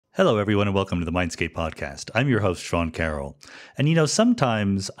Hello, everyone, and welcome to the Mindscape podcast. I'm your host, Sean Carroll. And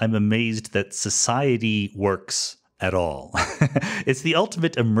sometimes I'm amazed that society works at all. It's the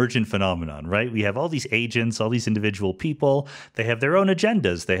ultimate emergent phenomenon, right? We have all these agents, all these individual people. They have their own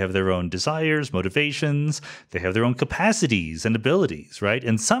agendas. They have their own desires, motivations. They have their own capacities and abilities, right?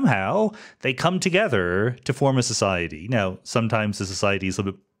 And somehow they come together to form a society. Now, sometimes the society is a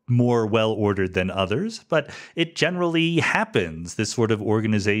little bit more well-ordered than others, but it generally happens, this sort of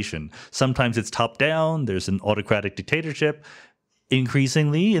organization. Sometimes it's top-down, there's an autocratic dictatorship.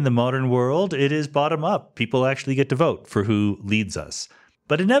 Increasingly, in the modern world, it is bottom-up. People actually get to vote for who leads us.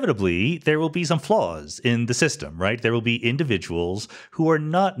 But inevitably, there will be some flaws in the system, right? There will be individuals who are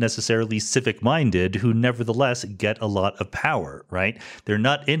not necessarily civic-minded, who nevertheless get a lot of power, right? They're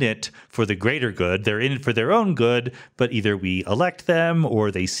not in it for the greater good. They're in it for their own good, but either we elect them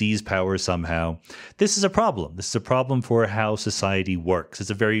or they seize power somehow. This is a problem. This is a problem for how society works. It's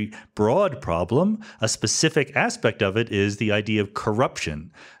a very broad problem. A specific aspect of it is the idea of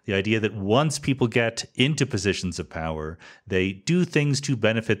corruption. The idea that once people get into positions of power, they do things to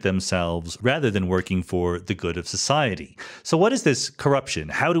benefit themselves rather than working for the good of society. So what is this corruption?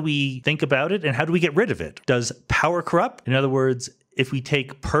 How do we think about it and how do we get rid of it? Does power corrupt? In other words, if we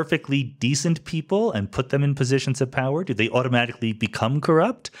take perfectly decent people and put them in positions of power, do they automatically become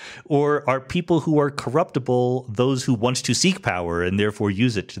corrupt? Or are people who are corruptible those who want to seek power and therefore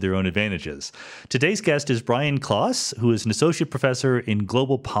use it to their own advantages? Today's guest is Klaas, who is an associate professor in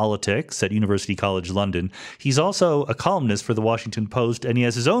global politics at University College London. He's also a columnist for the Washington Post, and he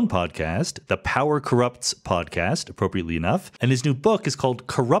has his own podcast, the Power Corrupts podcast, appropriately enough. And his new book is called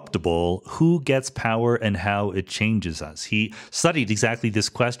Corruptible: Who Gets Power and How It Changes Us. He studied exactly this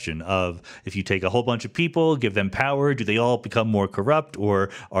question of, if you take a whole bunch of people, give them power, do they all become more corrupt, or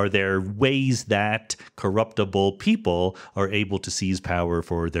are there ways that corruptible people are able to seize power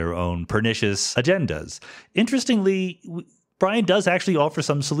for their own pernicious agendas? Interestingly, Brian does actually offer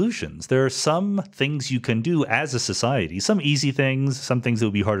some solutions. There are some things you can do as a society, some easy things, some things that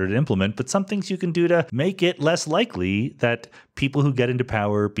would be harder to implement, but some things you can do to make it less likely that people who get into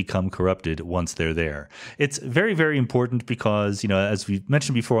power become corrupted once they're there. It's very, very important because, as we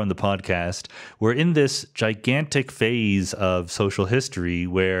mentioned before on the podcast, we're in this gigantic phase of social history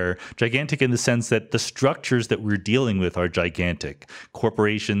where gigantic in the sense that the structures that we're dealing with are gigantic.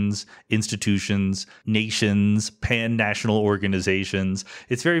 Corporations, institutions, nations, pan-national organizations.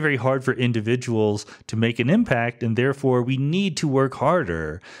 It's very, very hard for individuals to make an impact, and therefore we need to work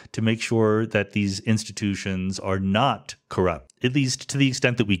harder to make sure that these institutions are not corrupt, at least to the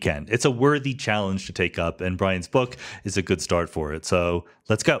extent that we can. It's a worthy challenge to take up, and Brian's book is a good start for it. So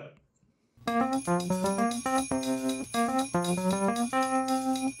let's go.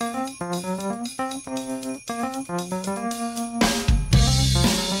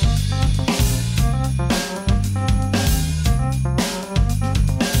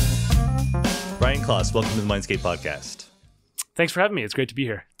 Klaas, welcome to the Mindscape podcast. Thanks for having me. It's great to be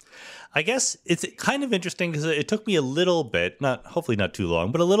here. I guess it's kind of interesting because it took me a little bit, hopefully not too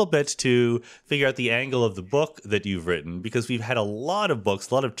long, but a little bit to figure out the angle of the book that you've written, because we've had a lot of books,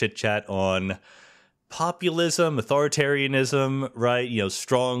 a lot of chit chat on populism, authoritarianism, right?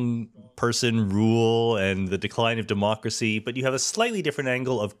 Strong person rule and the decline of democracy, but you have a slightly different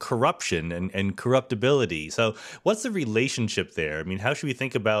angle of corruption and corruptibility. So what's the relationship there? I mean, how should we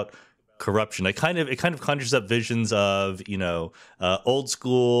think about corruption? It kind of conjures up visions of, old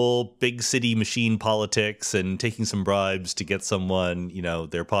school, big city machine politics and taking some bribes to get someone,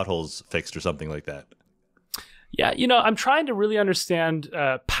 their potholes fixed or something like that. Yeah, I'm trying to really understand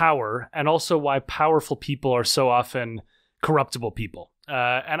power and also why powerful people are so often corruptible people.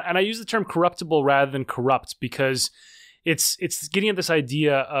 And I use the term corruptible rather than corrupt because it's getting at this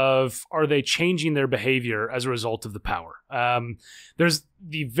idea of, are they changing their behavior as a result of the power? There's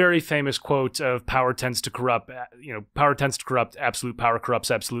the very famous quote of power tends to corrupt, absolute power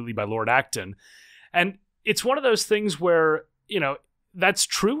corrupts absolutely, by Lord Acton. And it's one of those things where, that's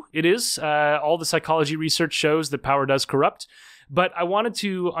true. It is. All the psychology research shows that power does corrupt. But I wanted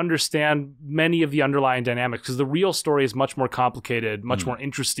to understand many of the underlying dynamics because the real story is much more complicated, much more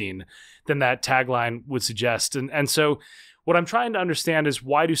interesting than that tagline would suggest. And so what I'm trying to understand is,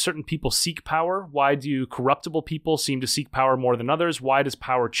 why do certain people seek power? Why do corruptible people seem to seek power more than others? Why does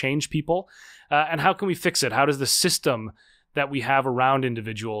power change people? And how can we fix it? How does the system that we have around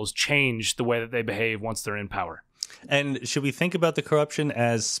individuals change the way that they behave once they're in power? And should we think about the corruption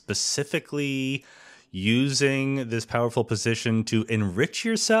as specifically using this powerful position to enrich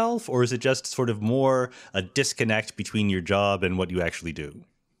yourself, or is it just sort of more a disconnect between your job and what you actually do?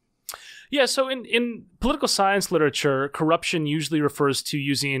 Yeah, so in political science literature, corruption usually refers to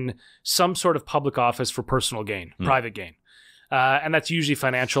using some sort of public office for personal gain, private gain. And that's usually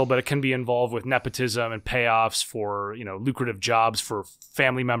financial, but it can be involved with nepotism and payoffs for, lucrative jobs for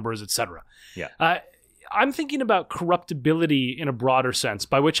family members, etc. Yeah. I'm thinking about corruptibility in a broader sense,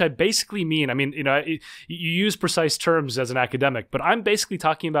 by which I basically mean, you use precise terms as an academic, but I'm basically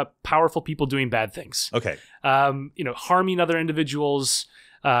talking about powerful people doing bad things. Okay. Harming other individuals,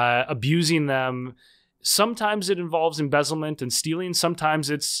 abusing them. Sometimes it involves embezzlement and stealing. Sometimes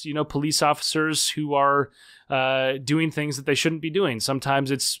it's, police officers who are doing things that they shouldn't be doing.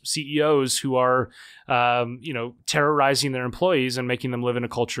 Sometimes it's CEOs who are, terrorizing their employees and making them live in a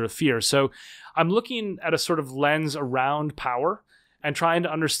culture of fear. So I'm looking at a sort of lens around power and trying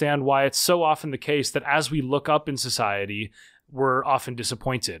to understand why it's so often the case that as we look up in society, we're often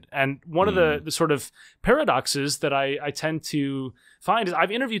disappointed. And one of the sort of paradoxes that I tend to find is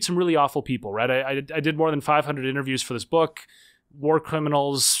I've interviewed some really awful people, right? I did more than 500 interviews for this book, war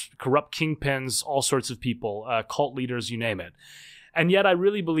criminals, corrupt kingpins, all sorts of people, cult leaders, you name it. And yet I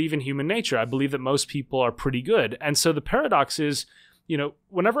really believe in human nature. I believe that most people are pretty good. And so the paradox is,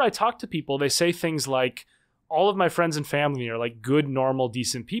 whenever I talk to people, they say things like, all of my friends and family are like good, normal,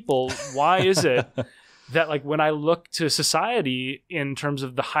 decent people. Why is it that like when I look to society in terms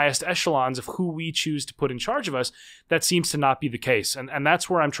of the highest echelons of who we choose to put in charge of us, that seems to not be the case. And that's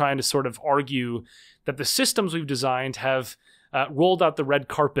where I'm trying to sort of argue that the systems we've designed have rolled out the red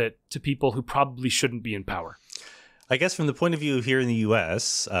carpet to people who probably shouldn't be in power. I guess from the point of view of here in the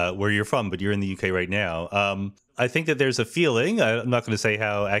U.S., where you're from, but you're in the U.K. right now, I think that there's a feeling, I'm not going to say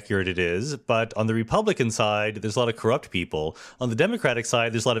how accurate it is, but on the Republican side, there's a lot of corrupt people. On the Democratic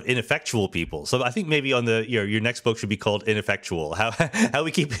side, there's a lot of ineffectual people. So I think maybe on the your next book should be called Ineffectual, how we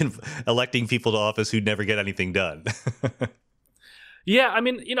keep electing people to office who never get anything done. Yeah,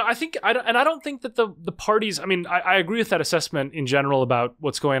 I think I don't think that the parties. I agree with that assessment in general about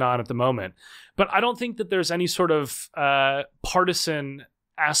what's going on at the moment, but I don't think that there's any sort of partisan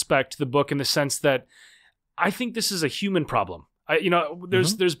aspect to the book in the sense that I think this is a human problem.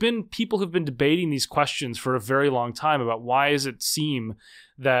 There's been people who've been debating these questions for a very long time about why does it seem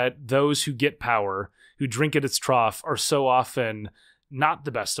that those who get power, who drink at its trough, are so often not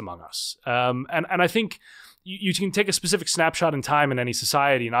the best among us. And I think you can take a specific snapshot in time in any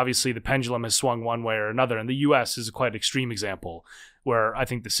society, and obviously the pendulum has swung one way or another. And the U.S. is a quite extreme example where I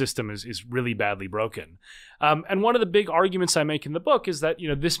think the system is really badly broken. And one of the big arguments I make in the book is that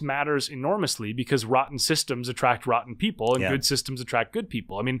this matters enormously because rotten systems attract rotten people, and good systems attract good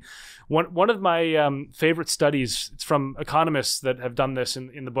people. One of my favorite studies, it's from economists that have done this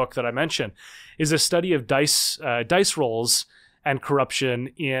in the book that I mentioned, is a study of dice rolls and corruption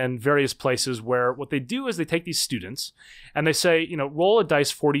in various places where what they do is they take these students and they say, roll a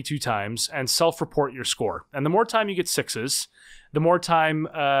dice 42 times and self-report your score. And the more time you get sixes, the more time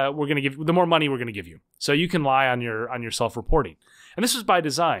the more money we're going to give you. So you can lie on your self-reporting. And this was by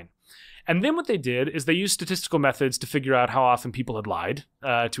design. And then what they did is they used statistical methods to figure out how often people had lied,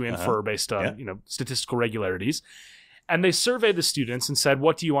 to infer based on statistical regularities. And they surveyed the students and said,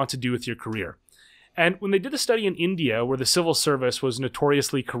 what do you want to do with your career? And when they did a study in India where the civil service was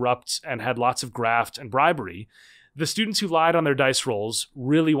notoriously corrupt and had lots of graft and bribery, the students who lied on their dice rolls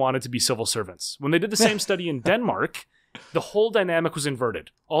really wanted to be civil servants. When they did the same study in Denmark, the whole dynamic was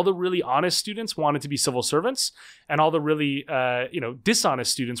inverted. All the really honest students wanted to be civil servants, and all the really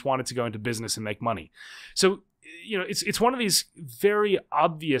dishonest students wanted to go into business and make money. So it's one of these very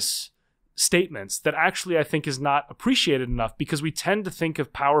obvious statements that actually I think is not appreciated enough because we tend to think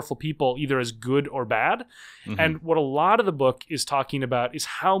of powerful people either as good or bad. And what a lot of the book is talking about is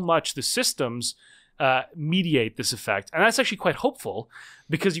how much the systems mediate this effect. And that's actually quite hopeful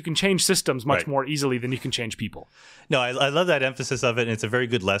because you can change systems much more easily than you can change people. No, I love that emphasis of it, and it's a very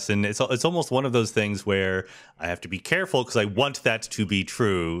good lesson. It's almost one of those things where I have to be careful because I want that to be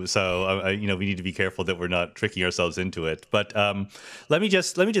true. So we need to be careful that we're not tricking ourselves into it. But let me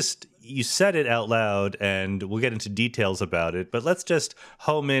just you said it out loud, and we'll get into details about it. But let's just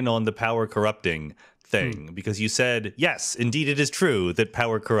home in on the power corrupting thing, because you said, yes, indeed it is true that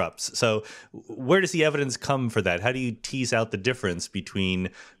power corrupts. So where does the evidence come for that? How do you tease out the difference between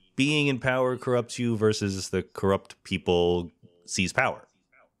being in power corrupts you versus the corrupt people seize power?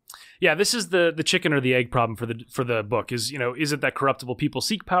 Yeah, this is the chicken or the egg problem for the book is it that corruptible people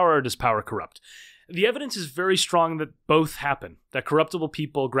seek power or does power corrupt? the evidence is very strong that both happen, that corruptible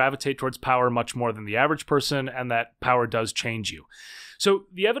people gravitate towards power much more than the average person, and that power does change you. So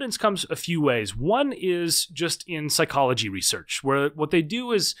the evidence comes a few ways. One is just in psychology research, where what they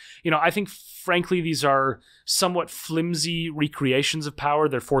do is, I think, frankly, these are somewhat flimsy recreations of power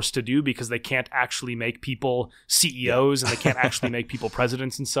they're forced to do because they can't actually make people CEOs and they can't actually make people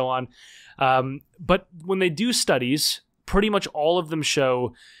presidents and so on. But when they do studies, pretty much all of them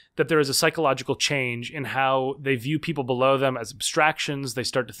show that there is a psychological change in how they view people below them as abstractions. They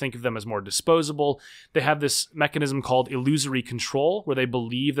start to think of them as more disposable. They have this mechanism called illusory control, where they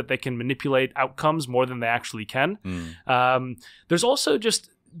believe that they can manipulate outcomes more than they actually can. There's also just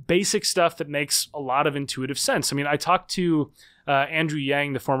basic stuff that makes a lot of intuitive sense. I mean, I talked to Andrew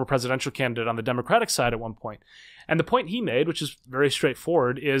Yang, the former presidential candidate on the Democratic side at one point, and the point he made, which is very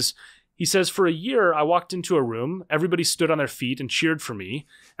straightforward, is he says, for a year, I walked into a room, everybody stood on their feet and cheered for me.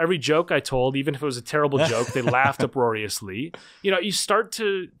 Every joke I told, even if it was a terrible joke, they laughed uproariously. You start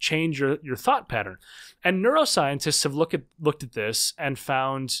to change your thought pattern. And neuroscientists have looked at this and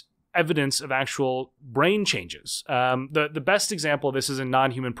found evidence of actual brain changes. The best example of this is in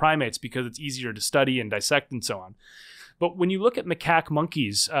non-human primates because it's easier to study and dissect and so on. But when you look at macaque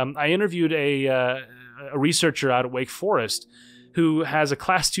monkeys, I interviewed a researcher out at Wake Forest who has a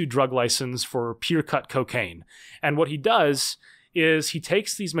Class 2 drug license for pure-cut cocaine. And what he does is he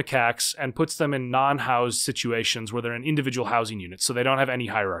takes these macaques and puts them in non-housed situations where they're in individual housing units, so they don't have any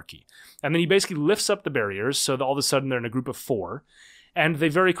hierarchy. And then he basically lifts up the barriers so that all of a sudden they're in a group of 4, and they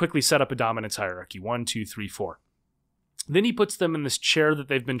very quickly set up a dominance hierarchy, 1, 2, 3, 4. Then he puts them in this chair that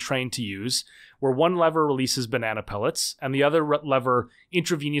they've been trained to use, where one lever releases banana pellets, and the other lever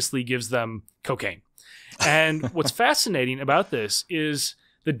intravenously gives them cocaine. And what's fascinating about this is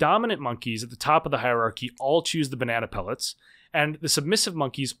the dominant monkeys at the top of the hierarchy all choose the banana pellets, and the submissive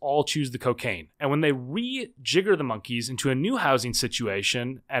monkeys all choose the cocaine. And when they rejigger the monkeys into a new housing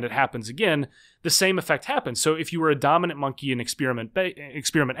situation, and it happens again, the same effect happens. So if you were a dominant monkey in experiment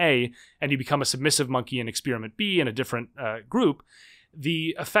A, and you become a submissive monkey in experiment B in a different group,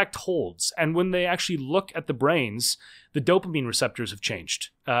 the effect holds. And when they actually look at the brains, the dopamine receptors have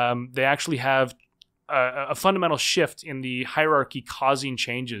changed. They actually have a fundamental shift in the hierarchy causing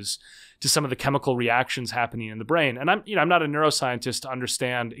changes to some of the chemical reactions happening in the brain. And I'm not a neuroscientist to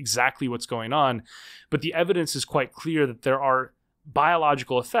understand exactly what's going on, but the evidence is quite clear that there are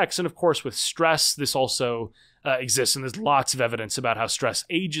biological effects. And of course, with stress, this also exists. And there's lots of evidence about how stress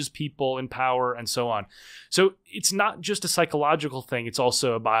ages people in power and so on. So it's not just a psychological thing, it's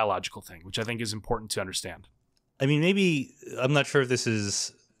also a biological thing, which I think is important to understand. I mean, maybe, I'm not sure if this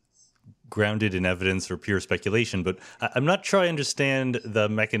is grounded in evidence or pure speculation, but I'm not sure I understand the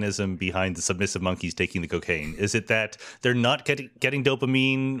mechanism behind the submissive monkeys taking the cocaine. Is it that they're not getting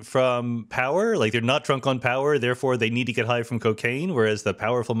dopamine from power? Like they're not drunk on power, therefore they need to get high from cocaine, whereas the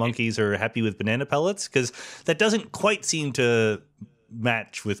powerful monkeys are happy with banana pellets? Because that doesn't quite seem to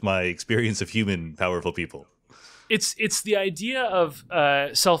match with my experience of human powerful people. It's the idea of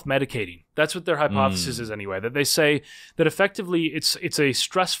self-medicating. That's what their hypothesis is anyway, that they say that effectively it's a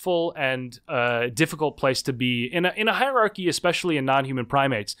stressful and difficult place to be in a hierarchy, especially in non-human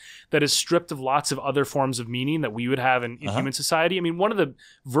primates, that is stripped of lots of other forms of meaning that we would have in human society. I mean, one of the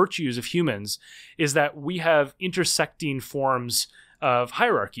virtues of humans is that we have intersecting forms of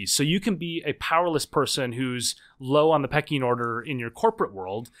hierarchies. So you can be a powerless person who's low on the pecking order in your corporate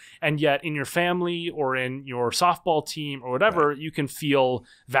world, and yet in your family or in your softball team or whatever, you can feel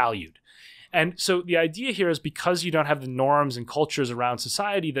valued. And so the idea here is because you don't have the norms and cultures around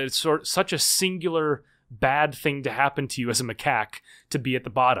society, that it's such a singular bad thing to happen to you as a macaque to be at the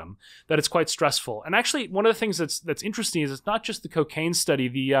bottom, that it's quite stressful. And actually, one of the things that's interesting is it's not just the cocaine study.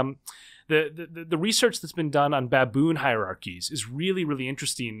 The research that's been done on baboon hierarchies is really, really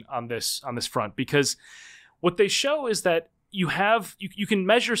interesting on this front, because what they show is that you can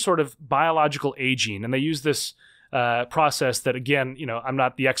measure sort of biological aging, and they use this process that, again, I'm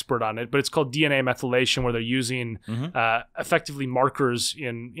not the expert on it, but it's called DNA methylation, where they're using effectively markers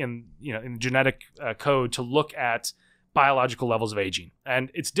in genetic code to look at biological levels of aging.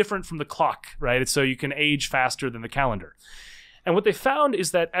 And it's different from the clock, right? So you can age faster than the calendar. And what they found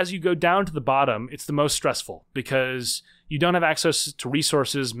is that as you go down to the bottom, it's the most stressful because you don't have access to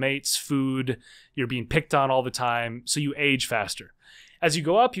resources, mates, food, you're being picked on all the time, so you age faster. As you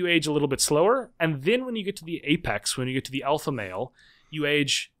go up, you age a little bit slower, and then when you get to the apex, when you get to the alpha male, you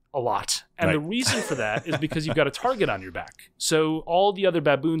age a lot. And the reason for that is because you've got a target on your back. So all the other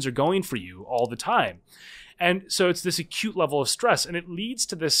baboons are going for you all the time. And so it's this acute level of stress, and it leads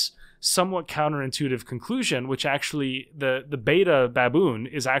to this somewhat counterintuitive conclusion, which actually the beta baboon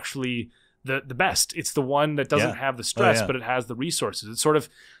is actually the best. It's the one that doesn't have the stress, but it has the resources. It's sort of,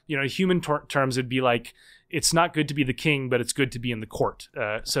 in human terms, it'd be like, it's not good to be the king, but it's good to be in the court,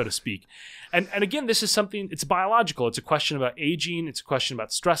 so to speak. And again, this is something, it's biological. It's a question about aging. It's a question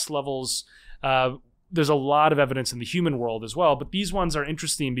about stress levels. There's a lot of evidence in the human world as well, but these ones are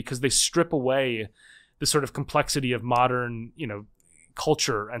interesting because they strip away the sort of complexity of modern,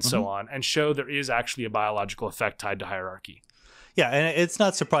 culture and so on, and show there is actually a biological effect tied to hierarchy. Yeah, and it's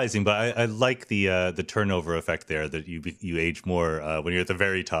not surprising, but I like the turnover effect there, that you age more when you're at the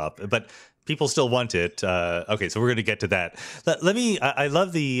very top, but people still want it. Okay, so we're going to get to that. I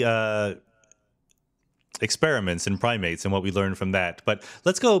love the experiments in primates and what we learned from that, but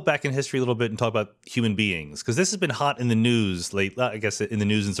let's go back in history a little bit and talk about human beings, because this has been hot in the news lately, I guess in the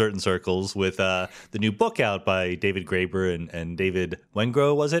news in certain circles, with the new book out by David Graeber and David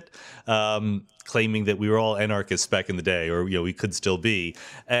Wengrow, was it? Claiming that we were all anarchists back in the day, or we could still be.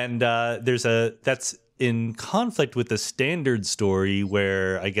 And that's in conflict with the standard story,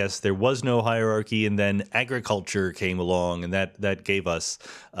 where I guess there was no hierarchy, and then agriculture came along, and that gave us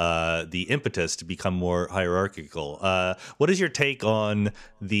the impetus to become more hierarchical. What is your take on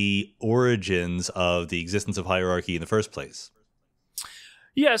the origins of the existence of hierarchy in the first place?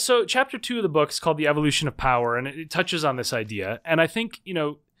 Yeah, so chapter 2 of the book is called The Evolution of Power, and it touches on this idea. And I think,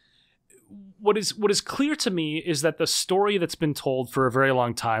 what is clear to me is that the story that's been told for a very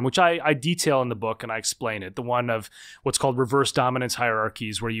long time, which I detail in the book and I explain it, the one of what's called reverse dominance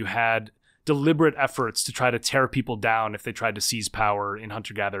hierarchies, where you had deliberate efforts to try to tear people down if they tried to seize power in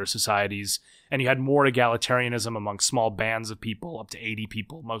hunter-gatherer societies, and you had more egalitarianism among small bands of people, up to 80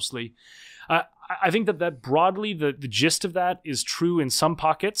 people mostly. I think that broadly, the gist of that is true in some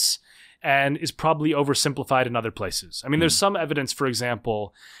pockets and is probably oversimplified in other places. I mean, there's some evidence, for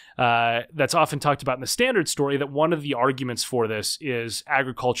example, that's often talked about in the standard story, that one of the arguments for this is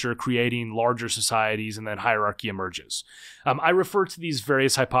agriculture creating larger societies and then hierarchy emerges. I refer to these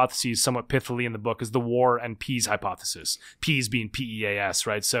various hypotheses somewhat pithily in the book as the war and peas hypothesis, peas being PEAS,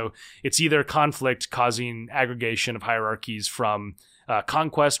 right? So it's either conflict causing aggregation of hierarchies from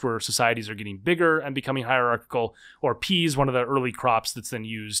conquest, where societies are getting bigger and becoming hierarchical, or peas, one of the early crops that's then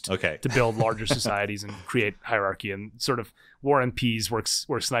used to build larger societies and create hierarchy. And sort of war and peas works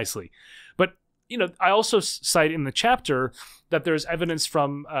nicely. But I also cite in the chapter that there's evidence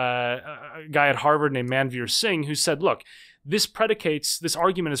from a guy at Harvard named Manveer Singh, who said, look, this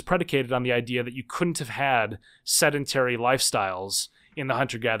argument is predicated on the idea that you couldn't have had sedentary lifestyles in the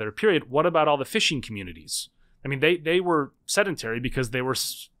hunter-gatherer period. What about all the fishing communities? I mean, they were sedentary because they were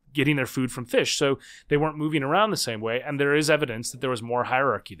getting their food from fish, so they weren't moving around the same way, and there is evidence that there was more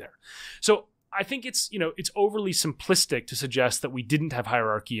hierarchy there. So I think it's overly simplistic to suggest that we didn't have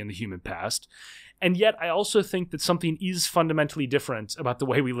hierarchy in the human past, and yet I also think that something is fundamentally different about the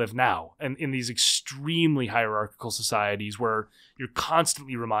way we live now, and in these extremely hierarchical societies where you're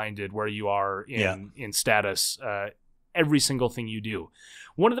constantly reminded where you are in status, every single thing you do.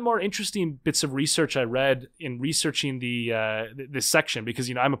 One of the more interesting bits of research I read in researching this section, because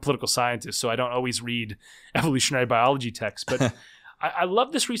I'm a political scientist, so I don't always read evolutionary biology texts, but I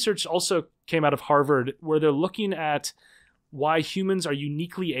love this research also came out of Harvard, where they're looking at why humans are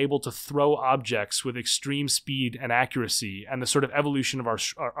uniquely able to throw objects with extreme speed and accuracy, and the sort of evolution of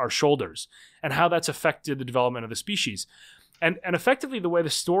our shoulders, and how that's affected the development of the species. And effectively, the way the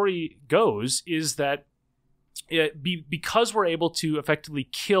story goes is that because we're able to effectively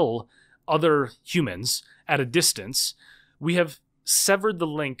kill other humans at a distance, we have severed the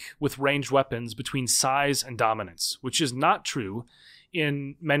link with ranged weapons between size and dominance, which is not true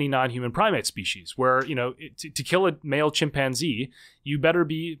in many non-human primate species, where to kill a male chimpanzee, you better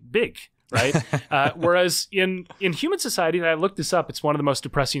be big, right? Whereas in human society, and I looked this up, it's one of the most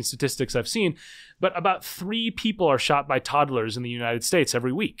depressing statistics I've seen, but about 3 people are shot by toddlers in the United States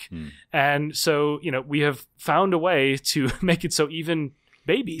every week. And so, we have found a way to make it so even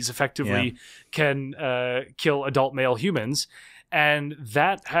babies effectively can kill adult male humans. And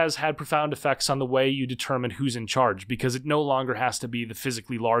that has had profound effects on the way you determine who's in charge, because it no longer has to be the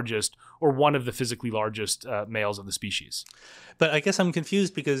physically largest or one of the physically largest males of the species. But I guess I'm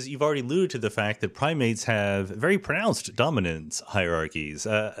confused, because you've already alluded to the fact that primates have very pronounced dominance hierarchies.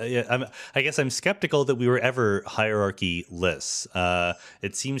 I guess I'm skeptical that we were ever hierarchy-less.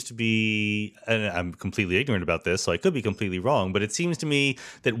 It seems to be, and I'm completely ignorant about this, so I could be completely wrong, but it seems to me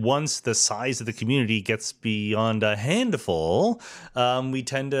that once the size of the community gets beyond a handful, we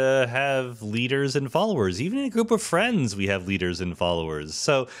tend to have leaders and followers. Even in a group of friends, we have leaders and followers.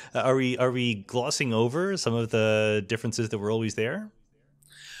 So are we glossing over some of the differences that were always there?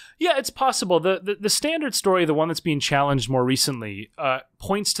 Yeah, it's possible. The standard story, the one that's being challenged more recently,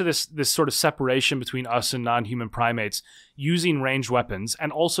 points to this sort of separation between us and non-human primates using ranged weapons,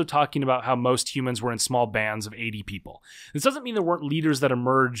 and also talking about how most humans were in small bands of 80 people. This doesn't mean there weren't leaders that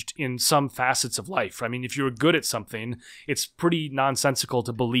emerged in some facets of life. I mean, if you were good at something, it's pretty nonsensical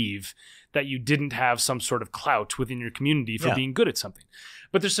to believe that you didn't have some sort of clout within your community for being good at something.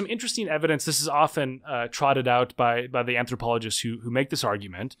 But there's some interesting evidence. This is often trotted out by the anthropologists who make this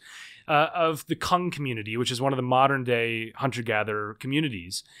argument of the Kung community, which is one of the modern day hunter-gatherer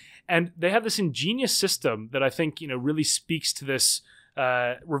communities. And they have this ingenious system that I think, really speaks to this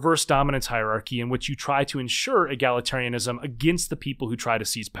reverse dominance hierarchy in which you try to ensure egalitarianism against the people who try to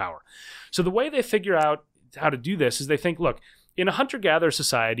seize power. So the way they figure out how to do this is they think, look, in a hunter-gatherer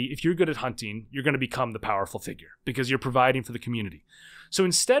society, if you're good at hunting, you're going to become the powerful figure because you're providing for the community. So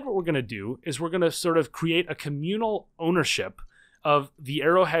instead, what we're going to do is we're going to sort of create a communal ownership of the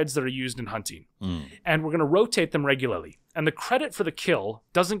arrowheads that are used in hunting. And we're going to rotate them regularly. And the credit for the kill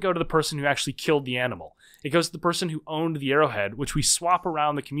doesn't go to the person who actually killed the animal. It goes to the person who owned the arrowhead, which we swap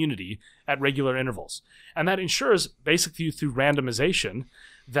around the community at regular intervals. And that ensures, basically through randomization,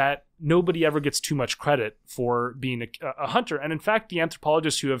 that nobody ever gets too much credit for being a hunter. And in fact, the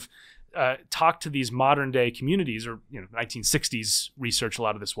anthropologists who have talked to these modern day communities, or 1960s research, a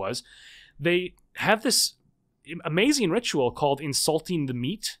lot of this was, they have this amazing ritual called insulting the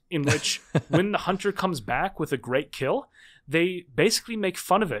meat, in which when the hunter comes back with a great kill, they basically make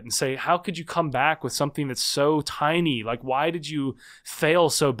fun of it and say, how could you come back with something that's so tiny? Like, why did you fail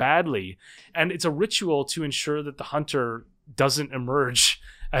so badly? And it's a ritual to ensure that the hunter doesn't emerge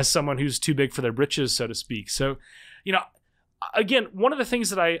as someone who's too big for their britches, so to speak. So, again, one of the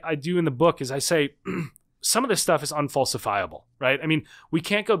things that I do in the book is I say some of this stuff is unfalsifiable, right? I mean, we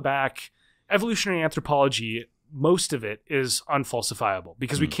can't go back. Evolutionary anthropology, most of it is unfalsifiable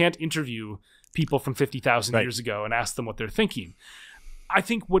because we can't interview people from 50,000 years ago and ask them what they're thinking. I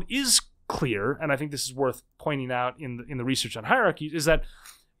think what is clear, and I think this is worth pointing out in the research on hierarchies, is that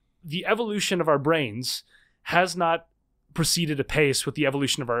the evolution of our brains has not proceeded apace with the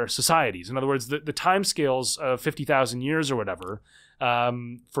evolution of our societies. In other words, the timescales of 50,000 years or whatever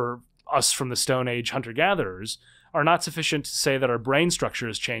for us from the Stone Age hunter-gatherers are not sufficient to say that our brain structure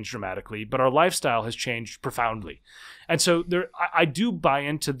has changed dramatically, but our lifestyle has changed profoundly. And so I do buy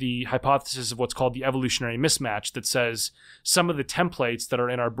into the hypothesis of what's called the evolutionary mismatch that says some of the templates that are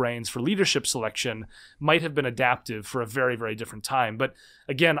in our brains for leadership selection might have been adaptive for a very, very different time. But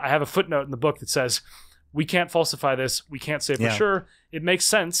again, I have a footnote in the book that says, we can't falsify this. We can't say for sure. It makes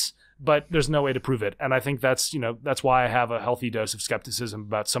sense, but there's no way to prove it. And I think that's why I have a healthy dose of skepticism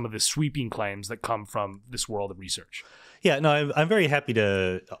about some of the sweeping claims that come from this world of research. Yeah, no, I'm very happy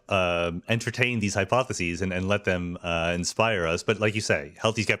to entertain these hypotheses and let them inspire us. But like you say,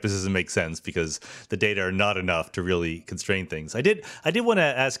 healthy skepticism makes sense because the data are not enough to really constrain things. I did want to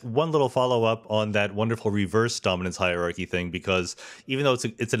ask one little follow up on that wonderful reverse dominance hierarchy thing, because even though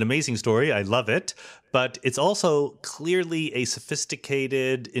it's an amazing story, I love it, but it's also clearly a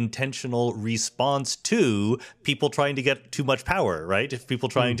sophisticated, intentional response to people trying to get too much power, right? If people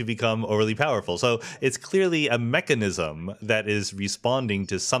trying to become overly powerful. So it's clearly a mechanism that is responding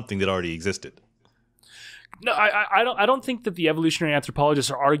to something that already existed. No, I don't think that the evolutionary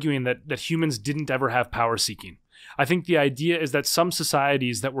anthropologists are arguing that humans didn't ever have power seeking. I think the idea is that some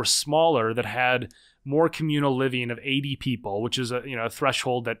societies that were smaller, that had more communal living of 80 people, which is a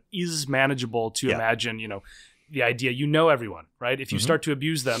threshold that is manageable to imagine, the idea, everyone, right? If you start to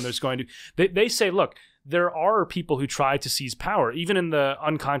abuse them, there's going to, they say, look, there are people who try to seize power, even in the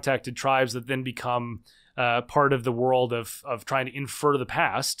uncontacted tribes that then become part of the world of trying to infer the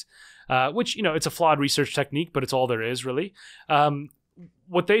past, which, it's a flawed research technique, but it's all there is really.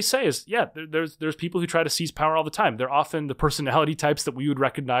 What they say is, there's people who try to seize power all the time. They're often the personality types that we would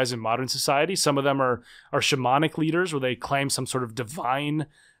recognize in modern society. Some of them are shamanic leaders where they claim some sort of divine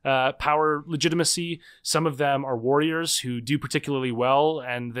power legitimacy. Some of them are warriors who do particularly well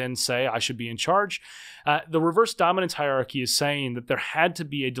and then say, I should be in charge. The reverse dominance hierarchy is saying that there had to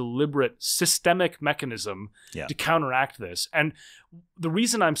be a deliberate systemic mechanism to counteract this. And the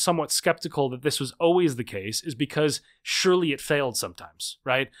reason I'm somewhat skeptical that this was always the case is because surely it failed sometimes,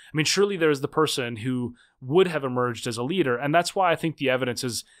 right? I mean, surely there's the person who would have emerged as a leader. And that's why I think the evidence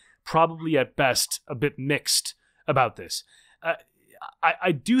is probably at best a bit mixed about this.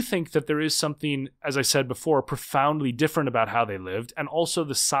 I do think that there is something, as I said before, profoundly different about how they lived. And also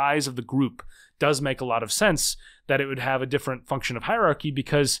the size of the group does make a lot of sense that it would have a different function of hierarchy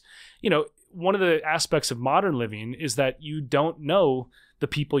because, one of the aspects of modern living is that you don't know the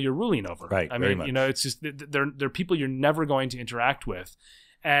people you're ruling over. Right. I mean, it's just, they're people you're never going to interact with.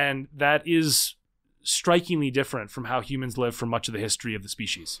 And that is strikingly different from how humans live for much of the history of the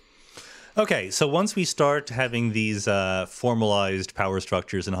species. Okay, so once we start having these formalized power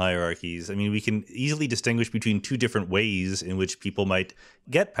structures and hierarchies, I mean, we can easily distinguish between two different ways in which people might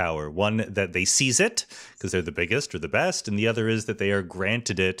get power. One, that they seize it because they're the biggest or the best, and the other is that they are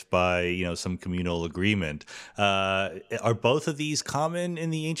granted it by, some communal agreement. Are both of these common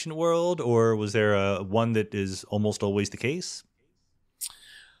in the ancient world, or was there one that is almost always the case?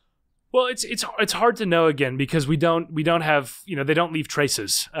 Well, it's hard to know again because we don't have, they don't leave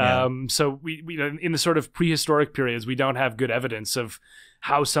traces. Yeah. So we in the sort of prehistoric periods, we don't have good evidence of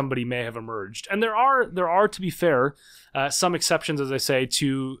how somebody may have emerged. And there are, to be fair, some exceptions, as I say,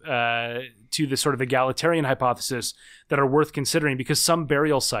 to the sort of egalitarian hypothesis that are worth considering, because some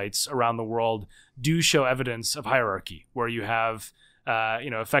burial sites around the world do show evidence of hierarchy, where you have,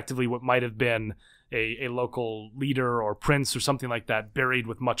 effectively what might have been a local leader or prince or something like that buried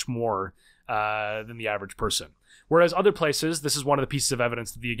with much more than the average person. Whereas other places, this is one of the pieces of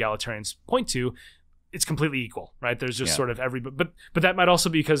evidence that the egalitarians point to, it's completely equal, right? There's just sort of but that might also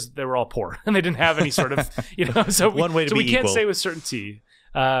be because they were all poor and they didn't have any sort of, so we can't say with certainty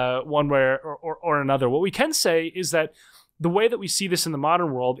one way or another. What we can say is that the way that we see this in the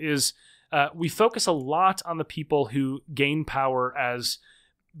modern world is we focus a lot on the people who gain power as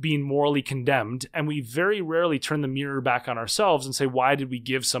being morally condemned, and we very rarely turn the mirror back on ourselves and say, why did we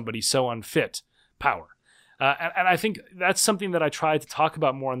give somebody so unfit power? And I think that's something that I try to talk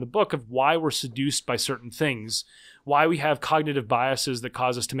about more in the book, of why we're seduced by certain things, why we have cognitive biases that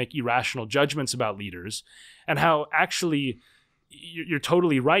cause us to make irrational judgments about leaders, and how actually you're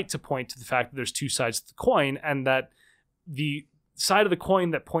totally right to point to the fact that there's two sides to the coin, and that the side of the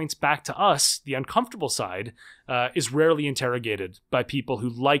coin that points back to us, the uncomfortable side, is rarely interrogated by people who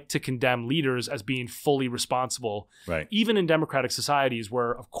like to condemn leaders as being fully responsible, right? Even in democratic societies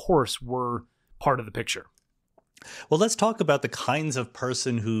where, of course, we're part of the picture. Well, let's talk about the kinds of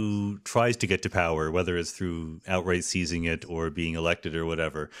person who tries to get to power, whether it's through outright seizing it or being elected or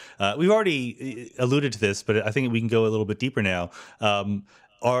whatever. We've already alluded to this, but I think we can go a little bit deeper now.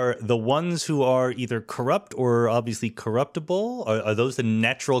 Are the ones who are either corrupt or obviously corruptible, are those the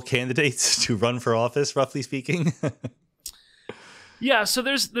natural candidates to run for office, roughly speaking? Yeah, so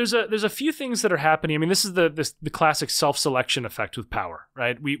there's a few things that are happening. I mean, this is the classic self-selection effect with power,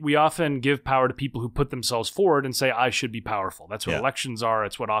 right? We often give power to people who put themselves forward and say, I should be powerful. That's what elections are.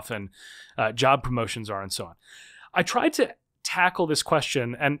 It's what often job promotions are, and so on. I tried to tackle this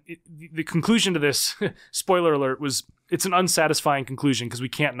question, and the conclusion to this, spoiler alert, was it's an unsatisfying conclusion because we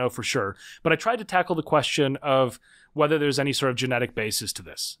can't know for sure. But I tried to tackle the question of whether there's any sort of genetic basis to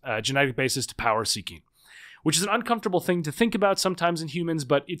this, genetic basis to power seeking, which is an uncomfortable thing to think about sometimes in humans,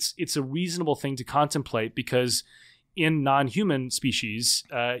 but it's a reasonable thing to contemplate, because in non-human species,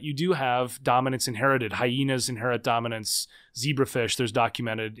 you do have dominance inherited. Hyenas inherit dominance. Zebrafish, there's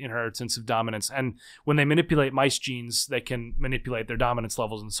documented inheritance of dominance. And when they manipulate mice genes, they can manipulate their dominance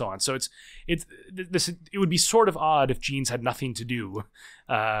levels and so on. So it would be sort of odd if genes had nothing to do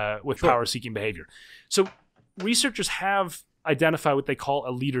with power-seeking behavior. So researchers have identified what they call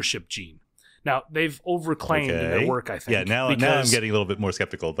a leadership gene. Now, they've overclaimed in their work, I think. Yeah, now I'm getting a little bit more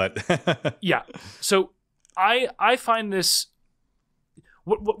skeptical, but... Yeah, so... I find this,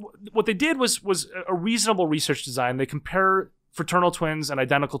 what they did was a reasonable research design. They compare fraternal twins and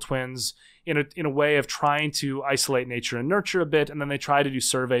identical twins in a way of trying to isolate nature and nurture a bit, and then they try to do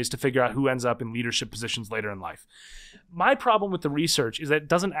surveys to figure out who ends up in leadership positions later in life. My problem with the research is that it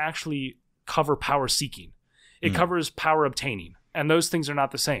doesn't actually cover power seeking. It covers power obtaining, and those things are not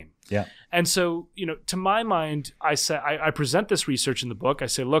the same. Yeah. And so, to my mind, I present this research in the book. I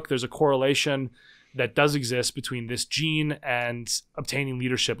say, look, there's a correlation that does exist between this gene and obtaining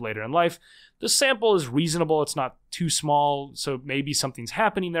leadership later in life. The sample is reasonable. It's not too small, so maybe something's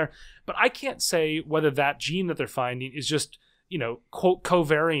happening there. But I can't say whether that gene that they're finding is just, quote,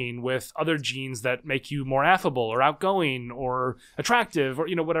 co-varying with other genes that make you more affable or outgoing or attractive or,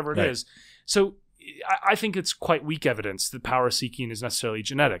 whatever it is. So I think it's quite weak evidence that power seeking is necessarily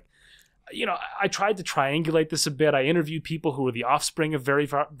genetic. I tried to triangulate this a bit. I interviewed people who were the offspring of very,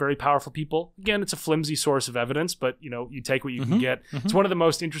 very powerful people. Again, it's a flimsy source of evidence, but, you take what you can get. It's one of the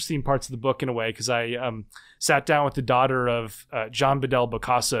most interesting parts of the book in a way, because I sat down with the daughter of Jean Bedel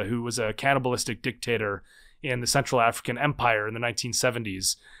Bokassa, who was a cannibalistic dictator in the Central African Empire in the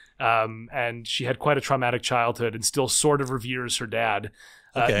 1970s. And she had quite a traumatic childhood and still sort of reveres her dad.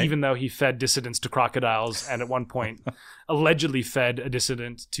 Even though he fed dissidents to crocodiles and at one point allegedly fed a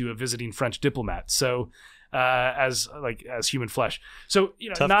dissident to a visiting French diplomat. So as human flesh. So,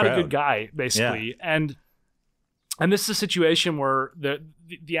 Tough not crowd. a good guy, basically. Yeah. And this is a situation where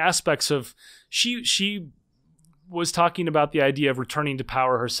the aspects of she was talking about the idea of returning to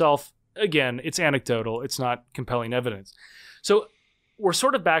power herself. Again, it's anecdotal. It's not compelling evidence. So we're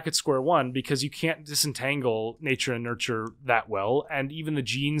sort of back at square one because you can't disentangle nature and nurture that well. And even the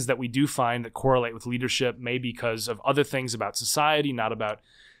genes that we do find that correlate with leadership may be because of other things about society, not about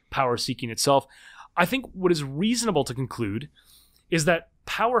power seeking itself. I think what is reasonable to conclude is that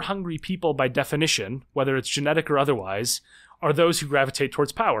power-hungry people, by definition, whether it's genetic or otherwise, are those who gravitate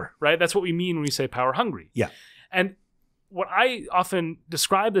towards power, right? That's what we mean when we say power-hungry. Yeah. And what I often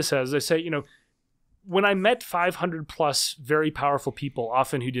describe this as, I say, when I met 500 plus very powerful people,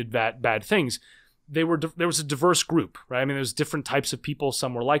 often who did bad things, there was a diverse group, right? I mean, there's different types of people.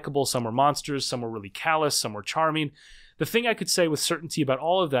 Some were likable, some were monsters, some were really callous, some were charming. The thing I could say with certainty about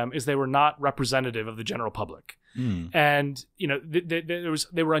all of them is they were not representative of the general public. And,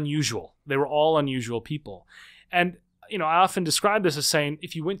 they were unusual. They were all unusual people. And, I often describe this as saying,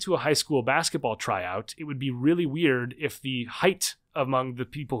 if you went to a high school basketball tryout, it would be really weird if the height among the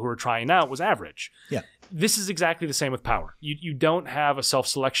people who are trying out was average. Yeah. This is exactly the same with power. You don't have a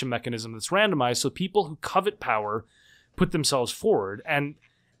self-selection mechanism that's randomized, so people who covet power put themselves forward. And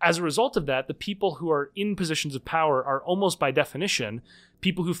as a result of that, the people who are in positions of power are almost by definition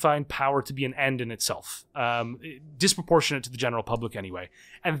people who find power to be an end in itself, disproportionate to the general public anyway.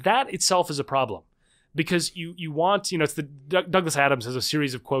 And that itself is a problem. Because you want, it's Douglas Adams has a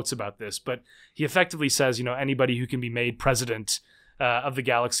series of quotes about this, but he effectively says, anybody who can be made president of the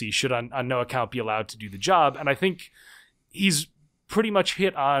galaxy should on no account be allowed to do the job. And I think he's pretty much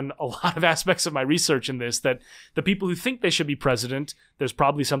hit on a lot of aspects of my research in this, that the people who think they should be president, there's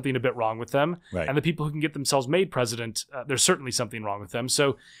probably something a bit wrong with them. Right. And the people who can get themselves made president, there's certainly something wrong with them.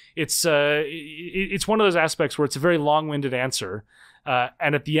 So it's one of those aspects where it's a very long-winded answer.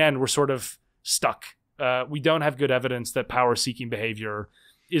 And at the end, we're sort of stuck. We don't have good evidence that power-seeking behavior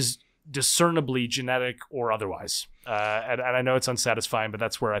is discernibly genetic or otherwise. And I know it's unsatisfying, but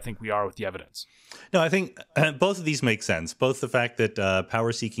that's where I think we are with the evidence. No, I think both of these make sense. Both the fact that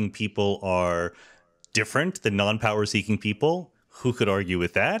power-seeking people are different than non-power-seeking people, who could argue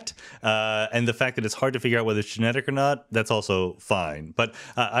with that? And the fact that it's hard to figure out whether it's genetic or not, that's also fine. But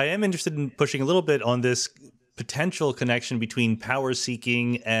I am interested in pushing a little bit on this potential connection between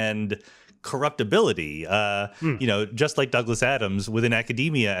power-seeking and corruptibility. Just like Douglas Adams, within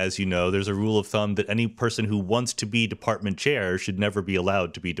academia, as you know, there's a rule of thumb that any person who wants to be department chair should never be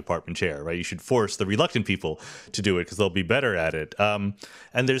allowed to be department chair, right? You should force the reluctant people to do it because they'll be better at it. And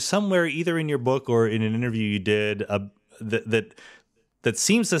there's somewhere, either in your book or in an interview you did, that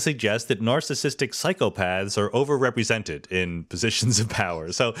seems to suggest that narcissistic psychopaths are overrepresented in positions of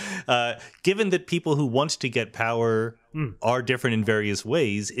power. So given that people who want to get power are different in various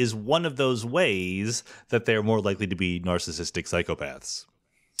ways, is one of those ways that they're more likely to be narcissistic psychopaths?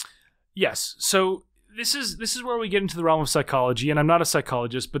 Yes. So this is where we get into the realm of psychology, and I'm not a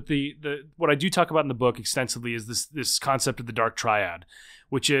psychologist, but the what I do talk about in the book extensively is this concept of the dark triad,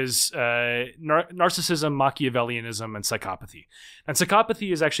 which is narcissism, Machiavellianism, and psychopathy. And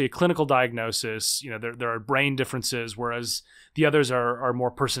psychopathy is actually a clinical diagnosis. There are brain differences, whereas the others are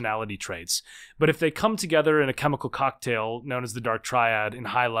more personality traits. But if they come together in a chemical cocktail known as the dark triad in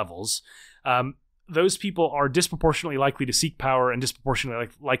high levels, those people are disproportionately likely to seek power and disproportionately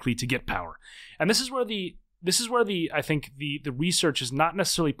likely to get power. And this is where I think the research is not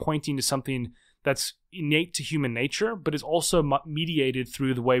necessarily pointing to something that's innate to human nature, but is also mediated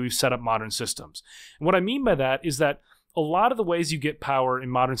through the way we've set up modern systems. And what I mean by that is that a lot of the ways you get power in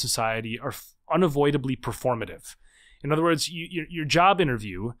modern society are unavoidably performative. In other words, your job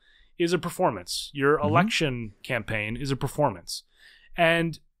interview is a performance. Your election campaign is a performance.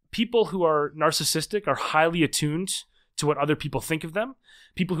 And people who are narcissistic are highly attuned to what other people think of them.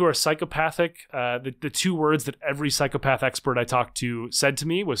 People who are psychopathic, the two words that every psychopath expert I talked to said to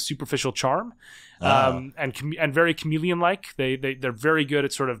me was superficial charm, and very chameleon-like. They're very good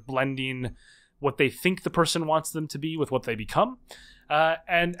at sort of blending what they think the person wants them to be with what they become,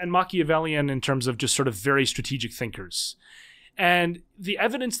 and Machiavellian in terms of just sort of very strategic thinkers. And the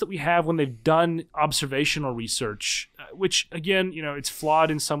evidence that we have when they've done observational research, which again, it's flawed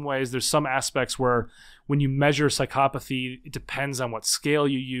in some ways. There's some aspects where when you measure psychopathy, it depends on what scale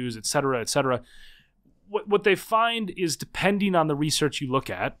you use, et cetera, et cetera. What they find is, depending on the research you look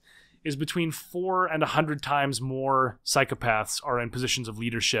at, is between 4 and 100 times more psychopaths are in positions of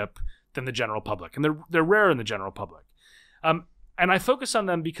leadership than the general public. And they're rare in the general public. And I focus on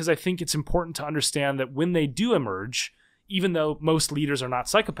them because I think it's important to understand that when they do emerge, even though most leaders are not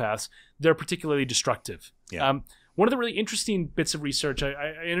psychopaths, they're particularly destructive. Yeah. one of the really interesting bits of research,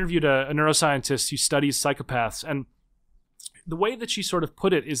 I interviewed a neuroscientist who studies psychopaths, and the way that she sort of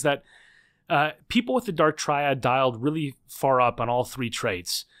put it is that people with the dark triad dialed really far up on all three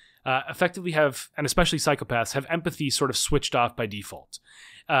traits effectively have, and especially psychopaths, have empathy sort of switched off by default.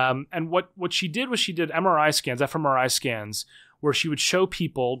 And what she did was she did MRI scans, fMRI scans, where she would show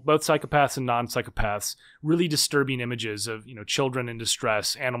people, both psychopaths and non-psychopaths, really disturbing images of, children in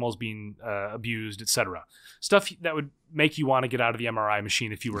distress, animals being abused, etc. Stuff that would make you want to get out of the MRI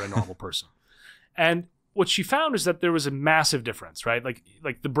machine if you were a normal person. And what she found is that there was a massive difference, right? Like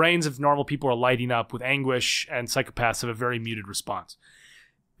the brains of normal people are lighting up with anguish, and psychopaths have a very muted response.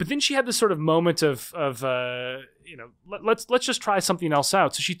 But then she had this sort of moment of let's just try something else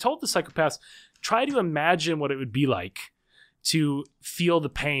out. So she told the psychopaths, try to imagine what it would be like to feel the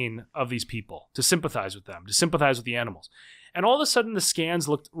pain of these people, to sympathize with them, to sympathize with the animals. And all of a sudden, the scans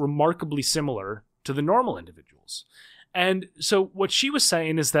looked remarkably similar to the normal individuals. And so what she was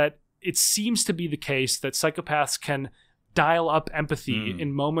saying is that it seems to be the case that psychopaths can dial up empathy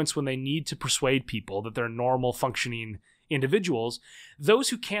in moments when they need to persuade people that they're normal, functioning individuals. Those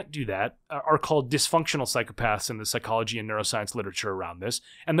who can't do that are called dysfunctional psychopaths in the psychology and neuroscience literature around this.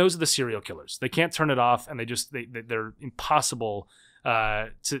 And those are the serial killers. They can't turn it off, and they're impossible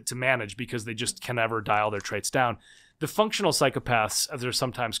to manage because they just can never dial their traits down. The functional psychopaths, as they're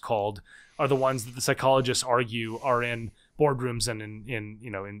sometimes called, are the ones that the psychologists argue are in boardrooms and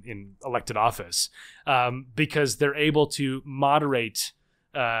in elected office because they're able to moderate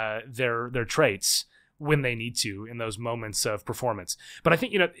their traits when they need to in those moments of performance. But I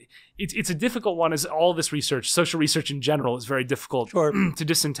think, it's a difficult one, as all this research, social research in general, is very difficult to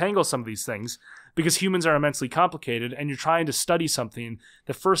disentangle some of these things because humans are immensely complicated, and you're trying to study something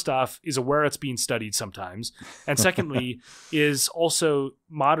that, first off, is aware it's being studied sometimes, and secondly, is also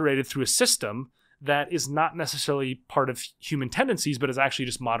moderated through a system that is not necessarily part of human tendencies, but is actually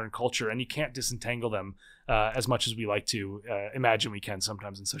just modern culture, and you can't disentangle them as much as we like to imagine we can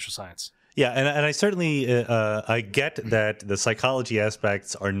sometimes in social science. Yeah, and I certainly I get that the psychology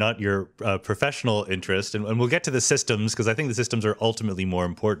aspects are not your professional interest, and we'll get to the systems because I think the systems are ultimately more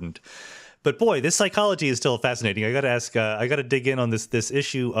important. But boy, this psychology is still fascinating. I got to ask, I got to dig in on this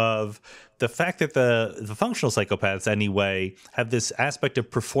issue of the fact that the functional psychopaths, anyway, have this aspect of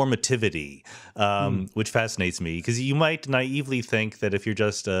performativity, which fascinates me because you might naively think that if you're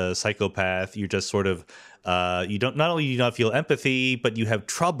just a psychopath, you're just sort of you don't not only do you not feel empathy, but you have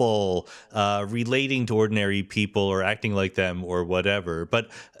trouble relating to ordinary people or acting like them or whatever. But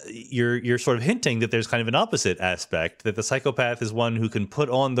you're sort of hinting that there's kind of an opposite aspect, that the psychopath is one who can put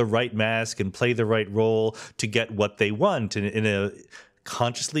on the right mask and play the right role to get what they want in a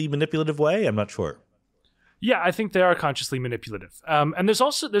consciously manipulative way. I'm not sure. Yeah, I think they are consciously manipulative. And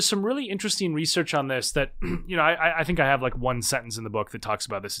there's some really interesting research on this that, I think I have like one sentence in the book that talks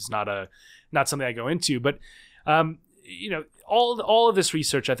about this. It's not something I go into, but, all of this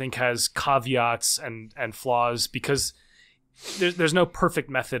research I think has caveats and flaws because there's no perfect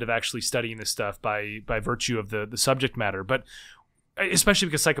method of actually studying this stuff by virtue of the subject matter. But especially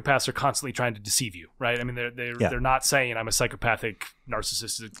because psychopaths are constantly trying to deceive you, right? I mean, they're not saying I'm a psychopathic,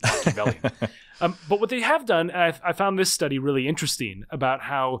 narcissistic Machiavellian. But what they have done, and I found this study really interesting about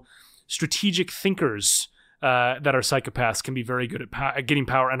how strategic thinkers that are psychopaths can be very good at getting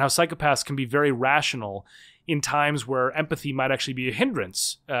power, and how psychopaths can be very rational in times where empathy might actually be a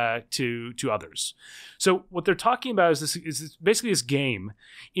hindrance to others. So what they're talking about is basically this game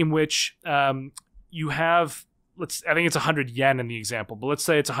in which you have, I think it's 100 yen in the example, but let's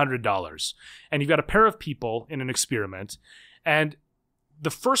say it's $100. And you've got a pair of people in an experiment, and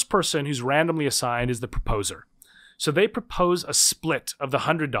the first person who's randomly assigned is the proposer. So they propose a split of the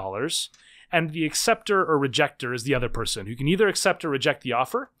 $100, and the acceptor or rejector is the other person who can either accept or reject the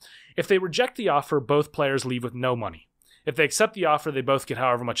offer. If they reject the offer, both players leave with no money. If they accept the offer, they both get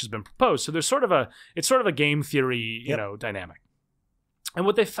however much has been proposed. So there's sort of a game theory, dynamic. And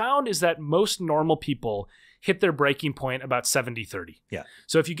what they found is that most normal people hit their breaking point about 70-30. Yeah.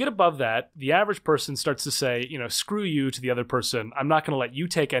 So if you get above that, the average person starts to say, screw you to the other person. I'm not going to let you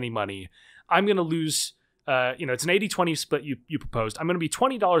take any money. I'm going to lose, it's an 80-20 split you proposed. I'm going to be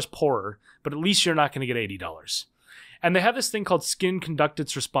 $20 poorer, but at least you're not going to get $80. And they have this thing called skin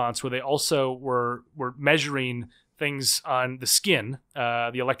conductance response, where they also were measuring things on the skin,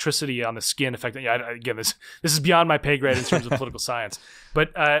 the electricity on the skin effect. Again, this is beyond my pay grade in terms of political science,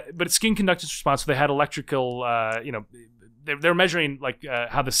 but it's skin conductance response. So they had electrical, they're measuring like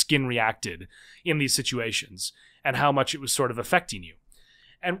how the skin reacted in these situations and how much it was sort of affecting you.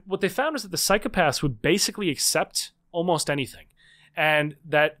 And what they found is that the psychopaths would basically accept almost anything, and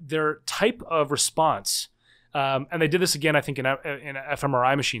that their type of response And they did this again, I think, in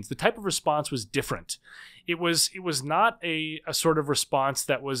fMRI machines. The type of response was different. It was not a sort of response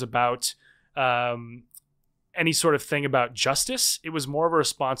that was about any sort of thing about justice. It was more of a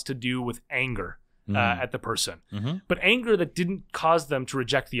response to do with anger at the person, but anger that didn't cause them to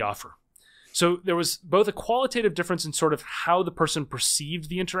reject the offer. So there was both a qualitative difference in sort of how the person perceived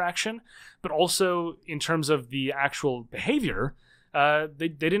the interaction, but also in terms of the actual behavior. They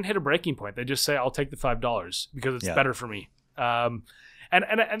didn't hit a breaking point. They just say, I'll take the $5 because it's better for me. And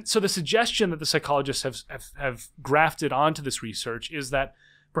so the suggestion that the psychologists have grafted onto this research is that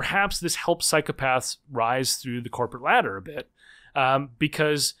perhaps this helps psychopaths rise through the corporate ladder a bit,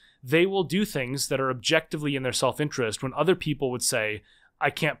 because they will do things that are objectively in their self-interest when other people would say, I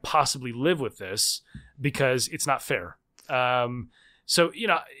can't possibly live with this because it's not fair. So,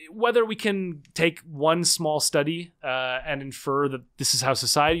 whether we can take one small study and infer that this is how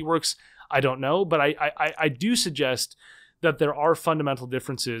society works, I don't know. But I do suggest that there are fundamental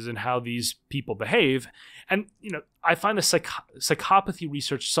differences in how these people behave. And, I find the psychopathy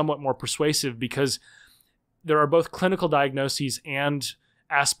research somewhat more persuasive because there are both clinical diagnoses and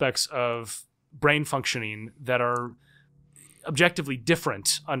aspects of brain functioning that are objectively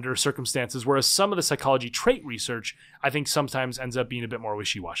different under circumstances, whereas some of the psychology trait research, I think, sometimes ends up being a bit more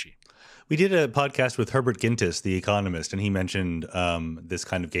wishy-washy. We did a podcast with Herbert Gintis, the economist, and he mentioned this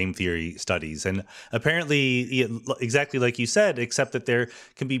kind of game theory studies. And apparently, exactly like you said, except that there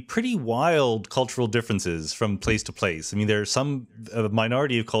can be pretty wild cultural differences from place to place. I mean, there are some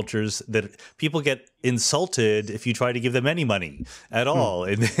minority of cultures that people get insulted if you try to give them any money at all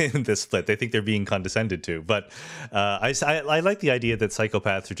in this split. They think they're being condescended to. But I like the idea that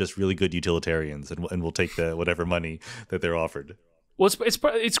psychopaths are just really good utilitarians and will take whatever money that they're offered. Well,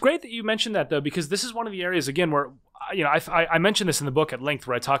 it's great that you mentioned that, though, because this is one of the areas, again, where I mentioned this in the book at length,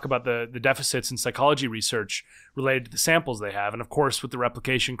 where I talk about the deficits in psychology research related to the samples they have. And of course, with the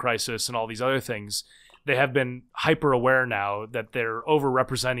replication crisis and all these other things, they have been hyper aware now that they're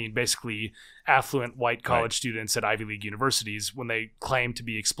overrepresenting basically affluent white college students at Ivy League universities when they claim to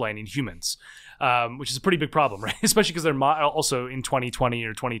be explaining humans, which is a pretty big problem, right? Especially because they're also in 2020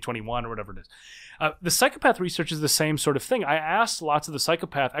 or 2021 or whatever it is. The psychopath research is the same sort of thing. I asked lots of the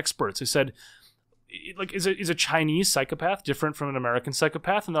psychopath experts. I said, is a Chinese psychopath different from an American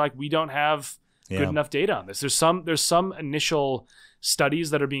psychopath? And they're like, we don't have good enough data on this. There's some initial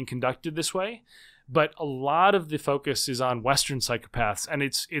studies that are being conducted this way, but a lot of the focus is on Western psychopaths. And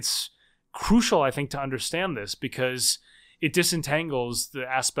it's crucial, I think, to understand this because it disentangles the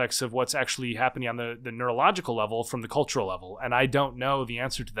aspects of what's actually happening on the neurological level from the cultural level. And I don't know the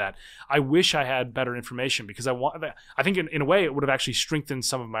answer to that. I wish I had better information because I think in a way it would have actually strengthened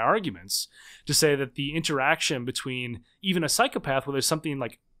some of my arguments to say that the interaction between even a psychopath where there's something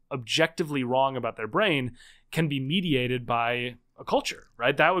like objectively wrong about their brain can be mediated by a culture,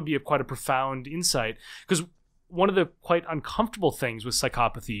 right? That would be quite a profound insight, because one of the quite uncomfortable things with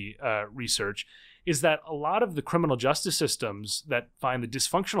psychopathy research is that a lot of the criminal justice systems that find the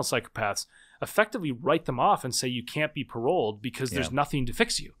dysfunctional psychopaths effectively write them off and say you can't be paroled because there's nothing to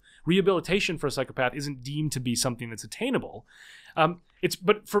fix you. Rehabilitation for a psychopath isn't deemed to be something that's attainable.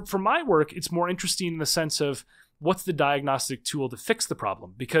 But for my work, it's more interesting in the sense of what's the diagnostic tool to fix the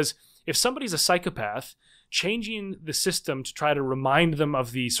problem? Because if somebody's a psychopath, changing the system to try to remind them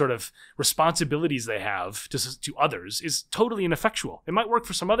of the sort of responsibilities they have to others is totally ineffectual. It might work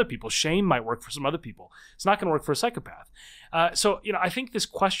for some other people. Shame might work for some other people. It's not going to work for a psychopath. So I think this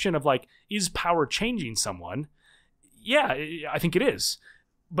question of is power changing someone? Yeah, I think it is.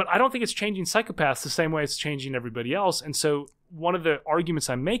 But I don't think it's changing psychopaths the same way it's changing everybody else. And so one of the arguments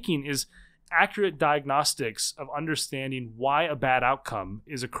I'm making is accurate diagnostics of understanding why a bad outcome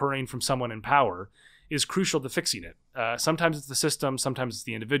is occurring from someone in power is crucial to fixing it. Sometimes it's the system, sometimes it's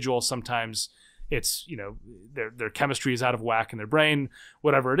the individual, sometimes it's, their chemistry is out of whack in their brain,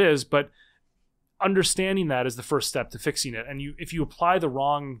 whatever it is. But understanding that is the first step to fixing it. And if you apply the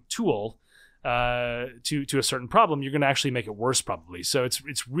wrong tool to a certain problem, you're going to actually make it worse probably. So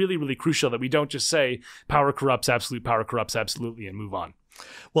it's really, really crucial that we don't just say power corrupts absolutely and move on.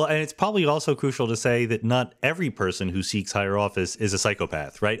 Well, and it's probably also crucial to say that not every person who seeks higher office is a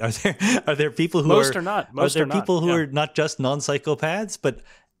psychopath, right? Are there people who Most are not. Are there people who are not just non-psychopaths, but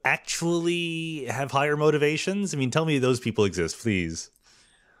actually have higher motivations? I mean, tell me those people exist, please.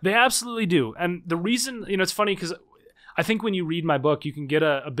 They absolutely do. And the reason, it's funny because I think when you read my book, you can get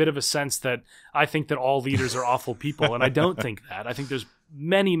a bit of a sense that I think that all leaders are awful people. And I don't think that. I think there's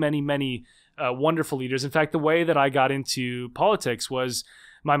many, many, many wonderful leaders. In fact, the way that I got into politics was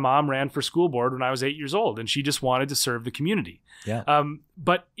my mom ran for school board when I was 8 years old, and she just wanted to serve the community. Yeah.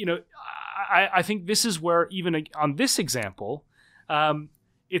 But I think this is where, even on this example,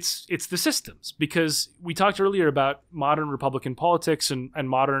 it's the systems, because we talked earlier about modern Republican politics and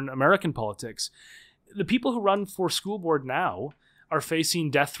modern American politics. The people who run for school board now are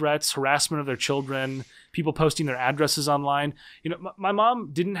facing death threats, harassment of their children, people posting their addresses online. My mom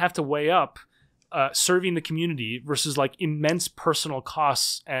didn't have to weigh up serving the community versus like immense personal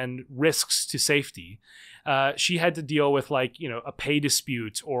costs and risks to safety. She had to deal with like, a pay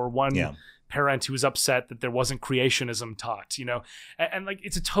dispute, or one parent who was upset that there wasn't creationism taught, and like,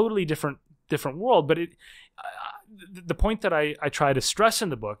 it's a totally different world. But the point that I try to stress in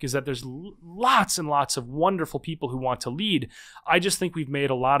the book is that there's lots and lots of wonderful people who want to lead. I just think we've made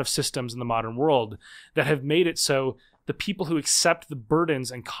a lot of systems in the modern world that have made it so the people who accept the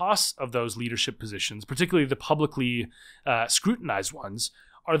burdens and costs of those leadership positions, particularly the publicly scrutinized ones,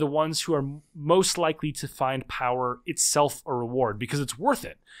 are the ones who are most likely to find power itself a reward, because it's worth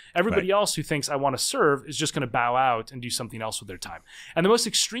it. Everybody else who thinks I want to serve is just going to bow out and do something else with their time. And the most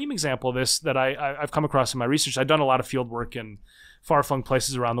extreme example of this that I've come across in my research, I've done a lot of field work in far-flung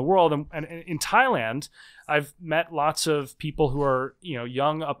places around the world. And in Thailand, I've met lots of people who are,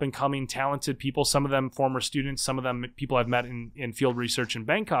 young, up-and-coming, talented people, some of them former students, some of them people I've met in field research in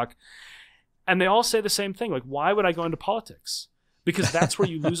Bangkok. And they all say the same thing, like, why would I go into politics? Because that's where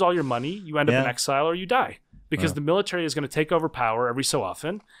you lose all your money, you end up in exile, or you die. Because the military is going to take over power every so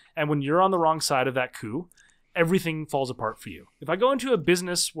often. And when you're on the wrong side of that coup, everything falls apart for you. If I go into a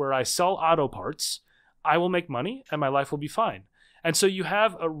business where I sell auto parts, I will make money and my life will be fine. And so you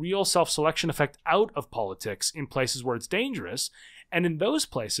have a real self-selection effect out of politics in places where it's dangerous. And in those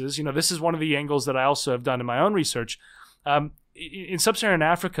places, this is one of the angles that I also have done in my own research. In sub-Saharan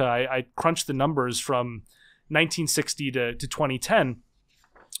Africa, I crunched the numbers from 1960 to 2010,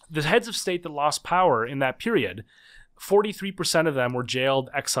 the heads of state that lost power in that period, 43% of them were jailed,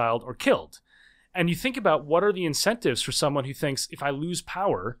 exiled, or killed. And you think about, what are the incentives for someone who thinks, if I lose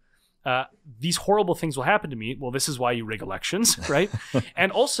power, these horrible things will happen to me? Well, this is why you rig elections, right?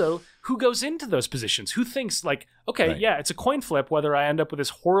 And also, who goes into those positions? Who thinks like, okay, it's a coin flip whether I end up with this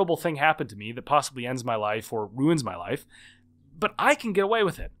horrible thing happen to me that possibly ends my life or ruins my life, but I can get away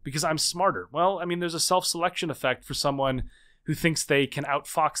with it because I'm smarter. Well, I mean, there's a self-selection effect for someone who thinks they can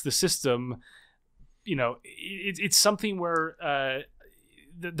outfox the system. It's something where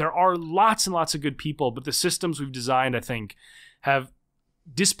there are lots and lots of good people, but the systems we've designed, I think, have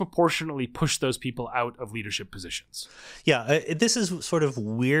disproportionately push those people out of leadership positions. Yeah, this is sort of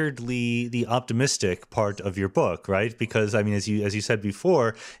weirdly the optimistic part of your book, right? Because, I mean, as you said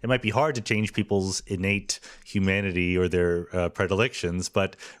before, it might be hard to change people's innate humanity or their predilections,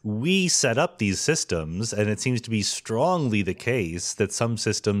 but we set up these systems, and it seems to be strongly the case that some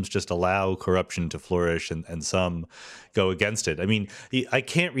systems just allow corruption to flourish and some go against it. I mean, I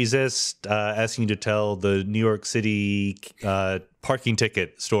can't resist asking you to tell the New York City parking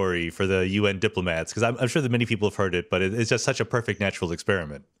ticket story for the UN diplomats, because I'm sure that many people have heard it, but it's just such a perfect natural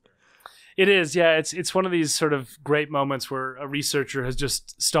experiment. It is, yeah. It's one of these sort of great moments where a researcher has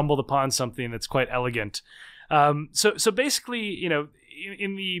just stumbled upon something that's quite elegant. So basically,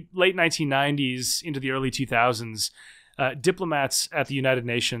 in the late 1990s into the early 2000s, diplomats at the United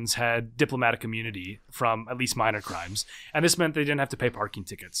Nations had diplomatic immunity from at least minor crimes, and this meant they didn't have to pay parking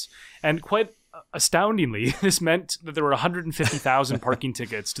tickets. And quite astoundingly, this meant that there were 150,000 parking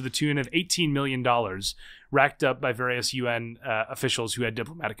tickets to the tune of $18 million racked up by various UN officials who had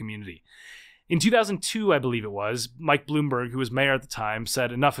diplomatic immunity. In 2002, I believe it was, Mike Bloomberg, who was mayor at the time,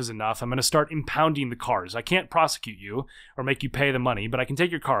 said, enough is enough. I'm going to start impounding the cars. I can't prosecute you or make you pay the money, but I can take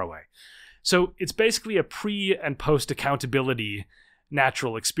your car away. So it's basically a pre and post accountability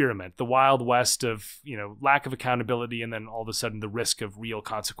natural experiment, the Wild West of, lack of accountability and then all of a sudden the risk of real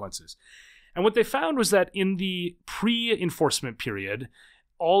consequences. And what they found was that in the pre-enforcement period,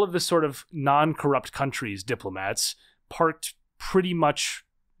 all of the sort of non-corrupt countries' diplomats parked pretty much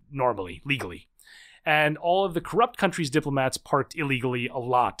normally, legally. And all of the corrupt countries' diplomats parked illegally a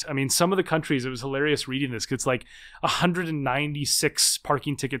lot. I mean, some of the countries, it was hilarious reading this, because it's like 196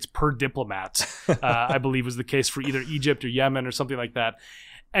 parking tickets per diplomat, I believe was the case for either Egypt or Yemen or something like that.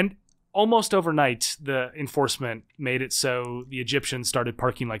 And almost overnight, the enforcement made it so the Egyptians started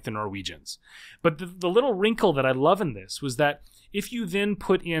parking like the Norwegians. But the little wrinkle that I love in this was that if you then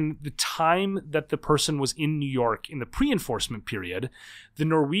put in the time that the person was in New York in the pre-enforcement period, the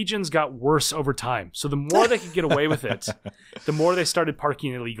Norwegians got worse over time. So the more they could get away with it, the more they started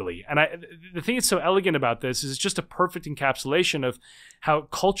parking illegally. And the thing that's so elegant about this is it's just a perfect encapsulation of how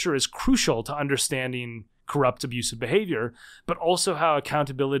culture is crucial to understanding corrupt, abusive behavior, but also how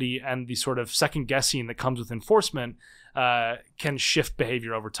accountability and the sort of second guessing that comes with enforcement can shift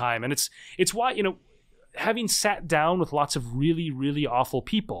behavior over time. And it's why, having sat down with lots of really, really awful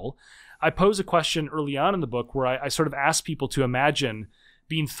people, I pose a question early on in the book where I sort of ask people to imagine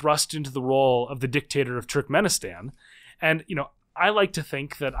being thrust into the role of the dictator of Turkmenistan. And, I like to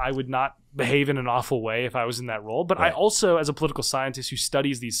think that I would not behave in an awful way if I was in that role. But right. I also, as a political scientist who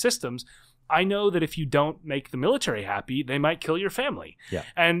studies these systems, I know that if you don't make the military happy, they might kill your family. Yeah.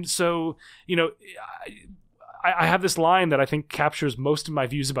 And so, I have this line that I think captures most of my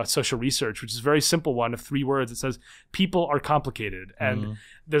views about social research, which is a very simple one of 3 words. It says, people are complicated. And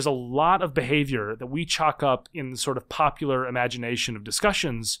there's a lot of behavior that we chalk up in the sort of popular imagination of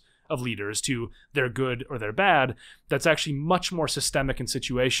discussions of leaders to they're good or they're bad. That's actually much more systemic and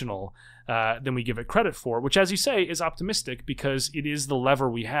situational than we give it credit for, which, as you say, is optimistic because it is the lever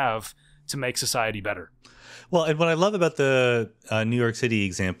we have to make society better. Well, and what I love about the New York City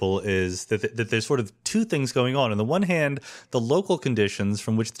example is that there's sort of 2 things going on. On the one hand, the local conditions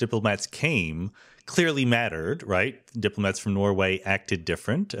from which the diplomats came clearly mattered, right? Diplomats from Norway acted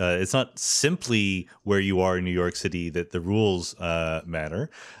different. It's not simply where you are in New York City that the rules matter.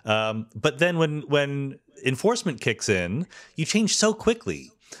 But then when enforcement kicks in, you change so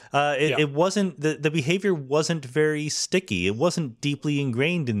quickly. It wasn't the behavior wasn't very sticky. It wasn't deeply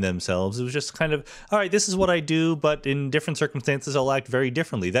ingrained in themselves. It was just kind of, all right, this is what I do, but in different circumstances, I'll act very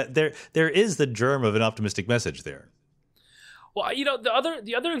differently. That there is the germ of an optimistic message there. Well,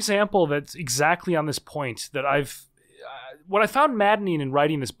 the other example that's exactly on this point that what I found maddening in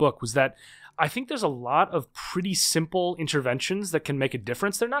writing this book was that I think there's a lot of pretty simple interventions that can make a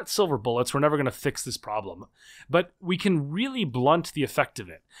difference. They're not silver bullets. We're never going to fix this problem, but we can really blunt the effect of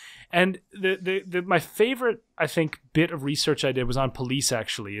it. And my favorite, I think, bit of research I did was on police.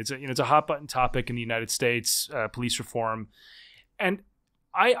 Actually, it's a hot button topic in the United States, police reform, and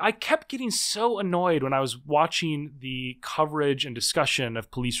I kept getting so annoyed when I was watching the coverage and discussion of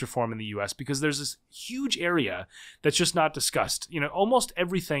police reform in the U.S. because there's this huge area that's just not discussed. Almost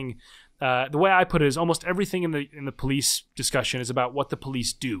everything. The way I put it is almost everything in the police discussion is about what the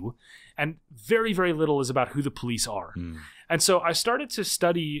police do, and very, very little is about who the police are. And so I started to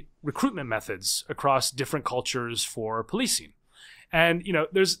study recruitment methods across different cultures for policing. And,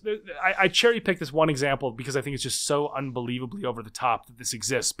 I cherry picked this one example because I think it's just so unbelievably over the top that this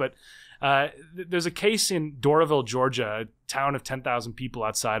exists. But there's a case in Doraville, Georgia, a town of 10,000 people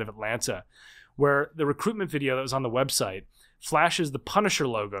outside of Atlanta, where the recruitment video that was on the website flashes the Punisher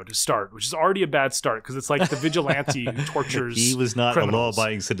logo to start, which is already a bad start because it's like the vigilante who tortures He was not criminals. a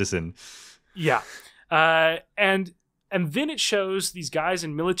law-abiding citizen. Yeah. And then it shows these guys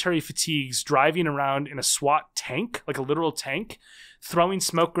in military fatigues driving around in a SWAT tank, like a literal tank, throwing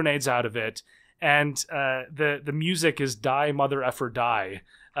smoke grenades out of it. And the music is Die Mother Effer Die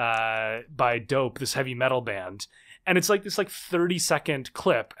by Dope, this heavy metal band. And it's like this 30-second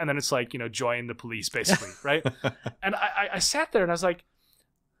clip. And then it's like, join the police, basically, right? And I sat there and I was like,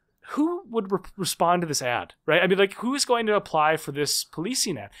 who would respond to this ad, right? I mean, who is going to apply for this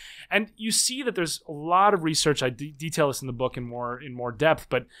policing ad? And you see that there's a lot of research. I detail this in the book in more depth,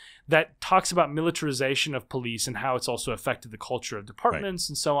 but that talks about militarization of police and how it's also affected the culture of departments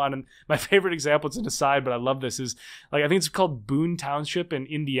and so on. And my favorite example, it's an aside, but I love this, is I think it's called Boone Township in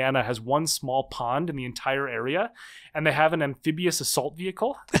Indiana, has one small pond in the entire area, and they have an amphibious assault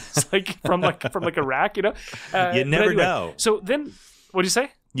vehicle. It's from Iraq, You never know. So then, what do you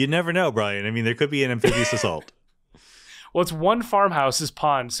say? You never know, Brian. I mean, there could be an amphibious assault. Well, it's one farmhouse's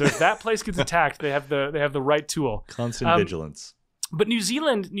pond, so if that place gets attacked, they have the right tool. Constant vigilance. But New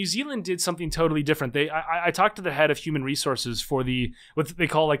Zealand did something totally different. I talked to the head of human resources for what they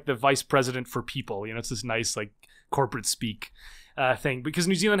call the vice president for people. It's this nice corporate speak thing, because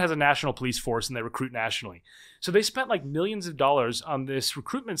New Zealand has a national police force and they recruit nationally. So they spent millions of dollars on this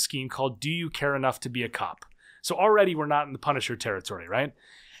recruitment scheme called "Do You Care Enough to Be a Cop?" So already we're not in the Punisher territory, right?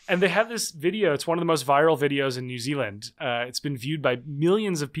 And they have this video. It's one of the most viral videos in New Zealand. It's been viewed by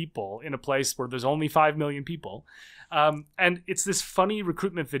millions of people in a place where there's only 5 million people. And it's this funny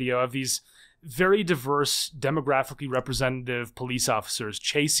recruitment video of these very diverse, demographically representative police officers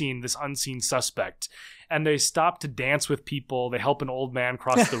chasing this unseen suspect. And they stop to dance with people. They help an old man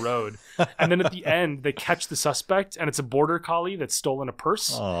cross the road. And then at the end, they catch the suspect, and it's a border collie that's stolen a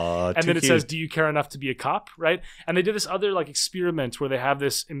purse. Aww, and then it cute. says, "Do you care enough to be a cop?" Right? And they did this other experiment where they have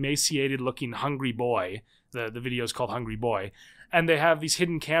this emaciated looking hungry boy. The video is called Hungry Boy. And they have these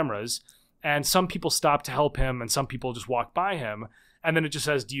hidden cameras, and some people stop to help him, and some people just walk by him. And then it just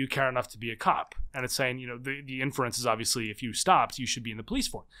says, do you care enough to be a cop? And it's saying, the inference is obviously if you stopped, you should be in the police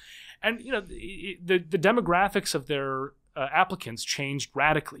force. And, the demographics of their applicants changed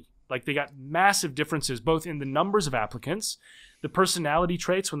radically. Like they got massive differences, both in the numbers of applicants, the personality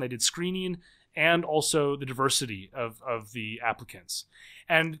traits when they did screening, and also the diversity of the applicants.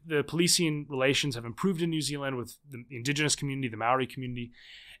 And the policing relations have improved in New Zealand with the indigenous community, the Maori community.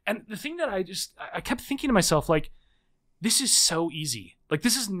 And the thing that I kept thinking to myself, like, this is so easy. Like,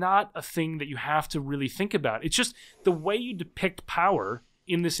 this is not a thing that you have to really think about. It's just the way you depict power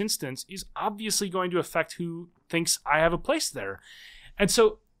in this instance is obviously going to affect who thinks I have a place there. And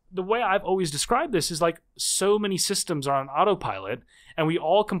so the way I've always described this is like so many systems are on autopilot and we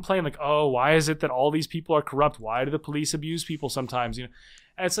all complain like, oh, why is it that all these people are corrupt? Why do the police abuse people sometimes? And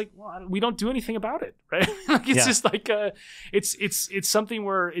it's like, well, we don't do anything about it, right? Like it's just like it's something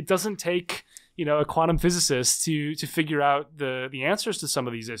where it doesn't take a quantum physicist to figure out the answers to some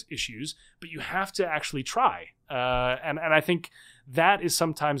of these issues, but you have to actually try. And I think that is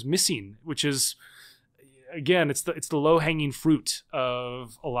sometimes missing, which is, again, it's the low-hanging fruit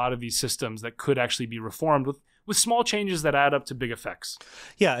of a lot of these systems that could actually be reformed with small changes that add up to big effects.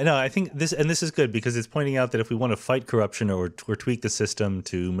 Yeah, no, I think this is good because it's pointing out that if we want to fight corruption or tweak the system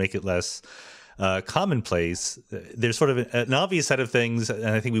to make it less commonplace, there's sort of an obvious set of things, and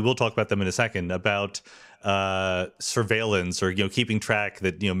I think we will talk about them in a second, about surveillance or keeping track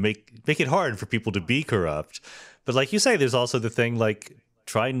that make it hard for people to be corrupt. But like you say, there's also the thing like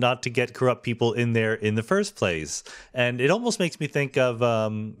try not to get corrupt people in there in the first place. And it almost makes me think of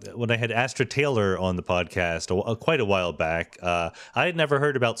when I had Astra Taylor on the podcast quite a while back. I had never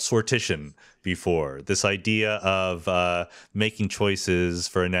heard about sortition before, this idea of making choices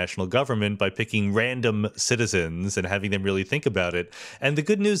for a national government by picking random citizens and having them really think about it. And the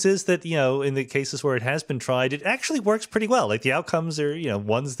good news is that, in the cases where it has been tried, it actually works pretty well. Like the outcomes are,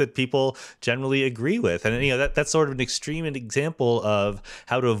 ones that people generally agree with. And, that's sort of an extreme example of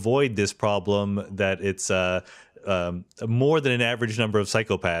how to avoid this problem that it's more than an average number of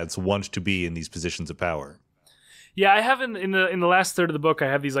psychopaths want to be in these positions of power. Yeah, I have in the last third of the book, I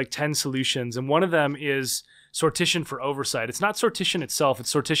have these like 10 solutions, and one of them is sortition for oversight. It's not sortition itself;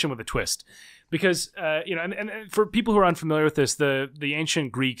 it's sortition with a twist, because and for people who are unfamiliar with this, the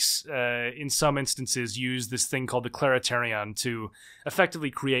ancient Greeks in some instances used this thing called the clariterion to effectively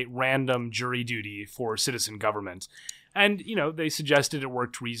create random jury duty for citizen government, and they suggested it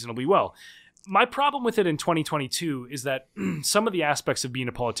worked reasonably well. My problem with it in 2022 is that some of the aspects of being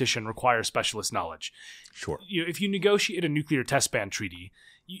a politician require specialist knowledge. Sure. If you negotiate a nuclear test ban treaty,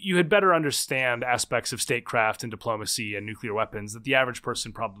 you had better understand aspects of statecraft and diplomacy and nuclear weapons that the average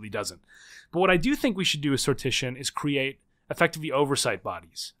person probably doesn't. But what I do think we should do with sortition is create effectively oversight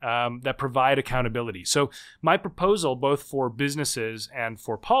bodies that provide accountability. So my proposal, both for businesses and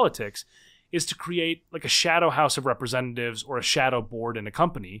for politics, is to create like a shadow House of Representatives or a shadow board in a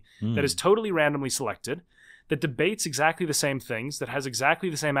company that is totally randomly selected, that debates exactly the same things, that has exactly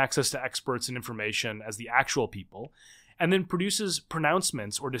the same access to experts and information as the actual people, and then produces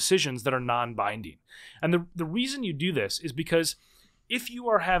pronouncements or decisions that are non-binding. And the reason you do this is because if you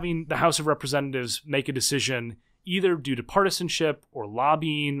are having the House of Representatives make a decision either due to partisanship or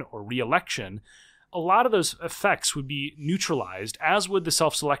lobbying or re-election, a lot of those effects would be neutralized, as would the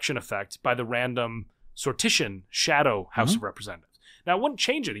self-selection effect by the random sortition shadow House of Representatives. Now, it wouldn't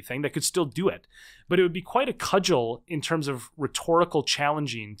change anything. They could still do it. But it would be quite a cudgel in terms of rhetorical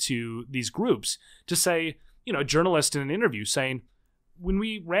challenging to these groups to say, a journalist in an interview saying, when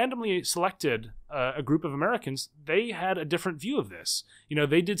we randomly selected a group of Americans, they had a different view of this.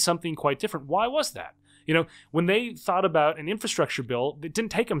 They did something quite different. Why was that? When they thought about an infrastructure bill, it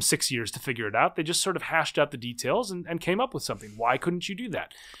didn't take them 6 years to figure it out. They just sort of hashed out the details and came up with something. Why couldn't you do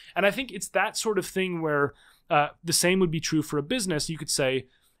that? And I think it's that sort of thing where the same would be true for a business. You could say,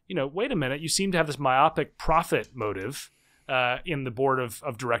 wait a minute, you seem to have this myopic profit motive in the board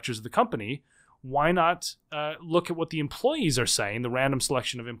of directors of the company. Why not look at what the employees are saying, the random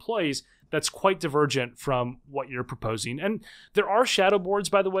selection of employees that's quite divergent from what you're proposing? And there are shadow boards,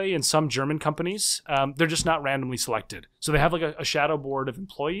 by the way, in some German companies. They're just not randomly selected. So they have like a shadow board of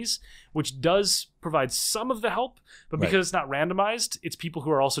employees, which does provide some of the help, but because it's not randomized, it's people who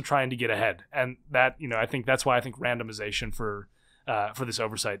are also trying to get ahead. And that, I think that's why I think randomization for this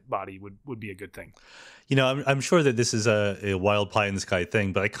oversight body would be a good thing. I'm sure that this is a wild pie in the sky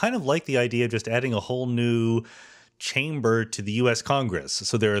thing, but I kind of like the idea of just adding a whole new chamber to the U.S. Congress.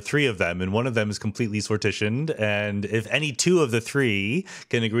 So there are 3 of them, and one of them is completely sortitioned. And if any 2 of the 3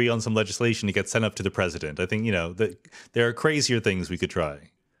 can agree on some legislation, it gets sent up to the president. I think, that there are crazier things we could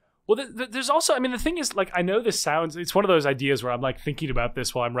try. Well, there's also, I mean, the thing is, like, I know this sounds, it's one of those ideas where I'm like thinking about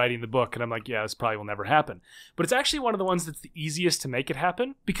this while I'm writing the book, and I'm like, yeah, this probably will never happen. But it's actually one of the ones that's the easiest to make it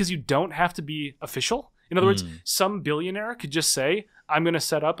happen because you don't have to be official. In other words, some billionaire could just say, I'm going to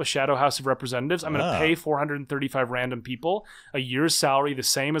set up a shadow House of Representatives. I'm going to pay 435 random people a year's salary, the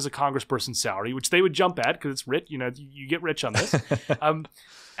same as a congressperson's salary, which they would jump at because it's rich. You know, you get rich on this.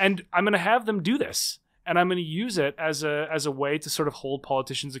 And I'm going to have them do this. And I'm going to use it as a way to sort of hold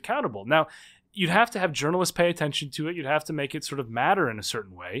politicians accountable. Now, you'd have to have journalists pay attention to it. You'd have to make it sort of matter in a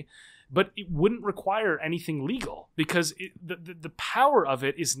certain way. But it wouldn't require anything legal because the power of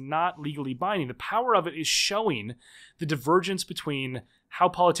it is not legally binding. The power of it is showing the divergence between how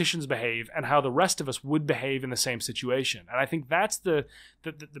politicians behave and how the rest of us would behave in the same situation. And I think that's the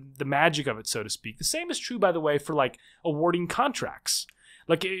magic of it, so to speak. The same is true, by the way, for like awarding contracts.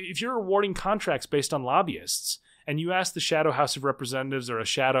 Like if you're awarding contracts based on lobbyists and you ask the shadow House of Representatives or a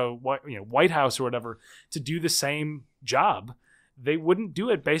shadow White House or whatever to do the same job, they wouldn't do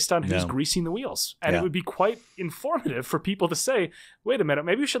it based on who's greasing the wheels. And it would be quite informative for people to say, wait a minute,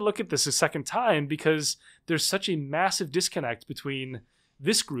 maybe we should look at this a second time because there's such a massive disconnect between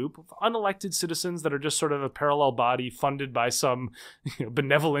this group of unelected citizens that are just sort of a parallel body funded by some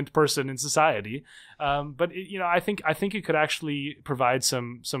benevolent person in society. But I think it could actually provide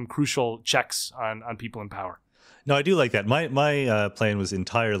some crucial checks on people in power. No, I do like that. My plan was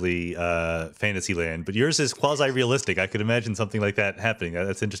entirely fantasy land, but yours is quasi-realistic. I could imagine something like that happening.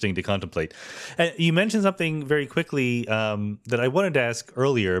 That's interesting to contemplate. And you mentioned something very quickly that I wanted to ask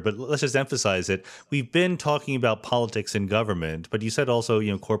earlier, but let's just emphasize it. We've been talking about politics and government, but you said also,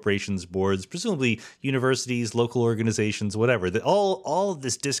 corporations, boards, presumably universities, local organizations, whatever. That all of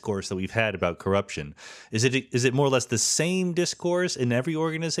this discourse that we've had about corruption, is it more or less the same discourse in every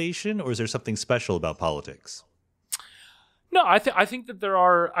organization, or is there something special about politics? No, I think that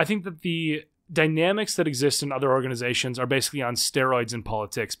the dynamics that exist in other organizations are basically on steroids in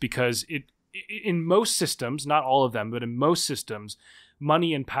politics because in most systems, not all of them, but in most systems,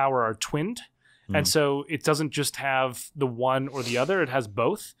 money and power are twinned. And so it doesn't just have the one or the other, it has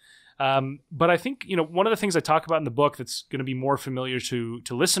both. But I think, one of the things I talk about in the book that's going to be more familiar to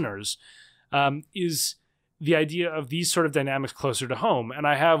listeners is the idea of these sort of dynamics closer to home. And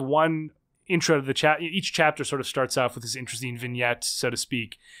I have one intro to the chat. Each chapter sort of starts off with this interesting vignette, so to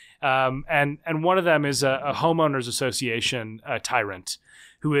speak. And one of them is a homeowners association tyrant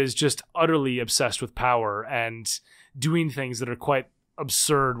who is just utterly obsessed with power and doing things that are quite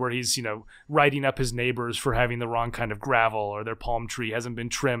absurd, where he's, writing up his neighbors for having the wrong kind of gravel or their palm tree hasn't been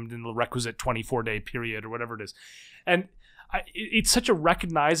trimmed in the requisite 24-day period or whatever it is. And it's such a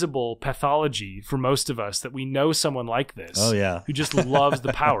recognizable pathology for most of us that we know someone like this who just loves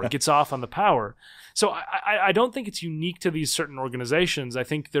the power, gets off on the power. So I don't think it's unique to these certain organizations. I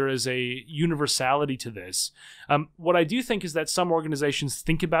think there is a universality to this. What I do think is that some organizations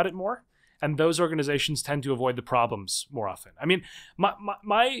think about it more, and those organizations tend to avoid the problems more often. I mean,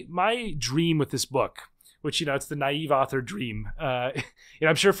 my dream with this book, which, it's the naive author dream.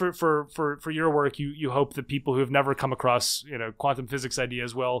 I'm sure for your work, you hope that people who have never come across, quantum physics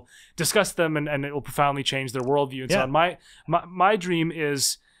ideas will discuss them and it will profoundly change their worldview and so on. My dream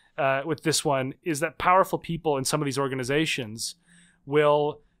is, with this one, is that powerful people in some of these organizations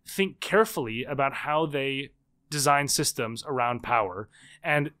will think carefully about how they design systems around power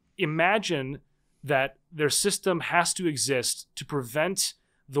and imagine that their system has to exist to prevent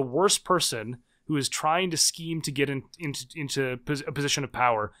the worst person who is trying to scheme to get into a position of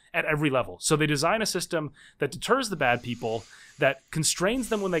power at every level. So they design a system that deters the bad people, that constrains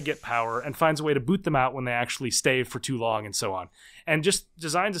them when they get power, and finds a way to boot them out when they actually stay for too long and so on. And just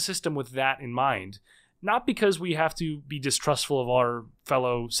designs a system with that in mind, not because we have to be distrustful of our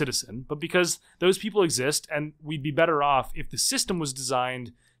fellow citizen, but because those people exist and we'd be better off if the system was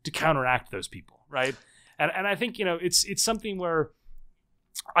designed to counteract those people, right? And I think, it's something where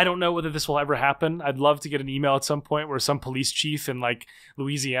I don't know whether this will ever happen. I'd love to get an email at some point where some police chief in like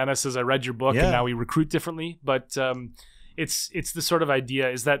Louisiana says, I read your book and now we recruit differently. But it's the sort of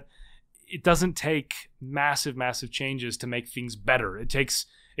idea is that it doesn't take massive changes to make things better. It takes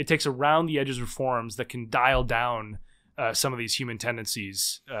around the edges reforms that can dial down some of these human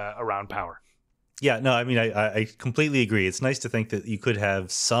tendencies around power. Yeah, no, I mean, I completely agree. It's nice to think that you could have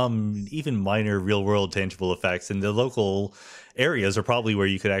some even minor real world tangible effects, and the local areas are probably where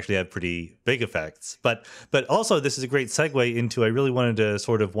you could actually have pretty big effects. But also this is a great segue into, I really wanted to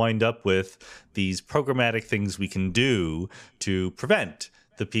sort of wind up with these programmatic things we can do to prevent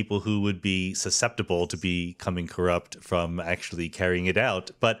the people who would be susceptible to becoming corrupt from actually carrying it out.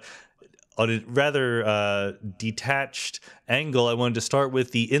 But on a rather detached angle, I wanted to start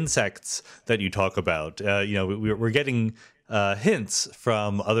with the insects that you talk about. We're getting hints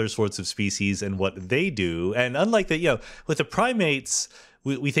from other sorts of species and what they do. And unlike that, with the primates,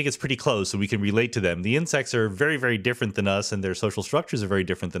 we think it's pretty close and we can relate to them. The insects are very, very different than us, and their social structures are very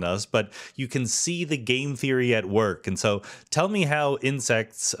different than us, but you can see the game theory at work. And so tell me how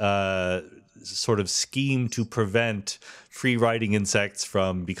insects sort of scheme to prevent free-riding insects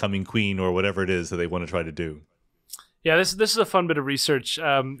from becoming queen or whatever it is that they want to try to do. Yeah, this is a fun bit of research.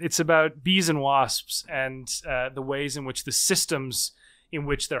 It's about bees and wasps and the ways in which the systems in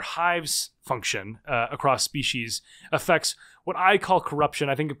which their hives function across species affects what I call corruption.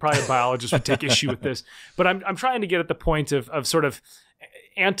 I think probably a biologist would take issue with this, but I'm trying to get at the point of sort of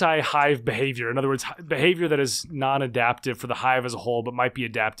anti-hive behavior. In other words, behavior that is non-adaptive for the hive as a whole, but might be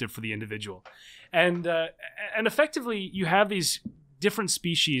adaptive for the individual. And effectively, you have these different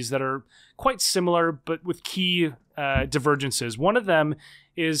species that are quite similar, but with key divergences. One of them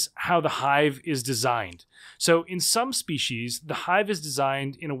is how the hive is designed. So in some species, the hive is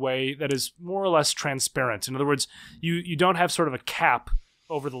designed in a way that is more or less transparent. In other words, you don't have sort of a cap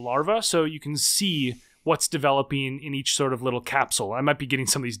over the larva, so you can see what's developing in each sort of little capsule. I might be getting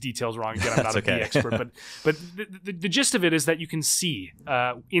some of these details wrong. Again, I'm not a bee expert, but the gist of it is that you can see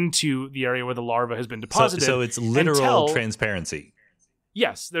into the area where the larva has been deposited. So it's literal transparency.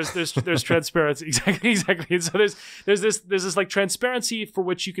 Yes, there's transparency. Exactly. And so there's this like transparency for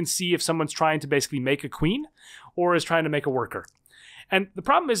which you can see if someone's trying to basically make a queen or is trying to make a worker. And the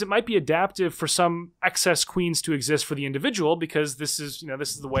problem is it might be adaptive for some excess queens to exist for the individual because this is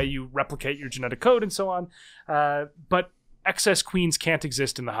the way you replicate your genetic code and so on. But excess queens can't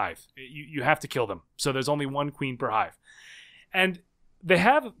exist in the hive. You have to kill them. So there's only one queen per hive. And they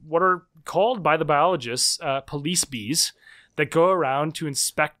have what are called by the biologists police bees that go around to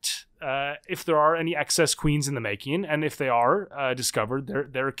inspect if there are any excess queens in the making. And if they are discovered,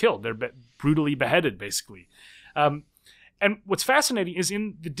 they're killed. They're brutally beheaded, basically. And what's fascinating is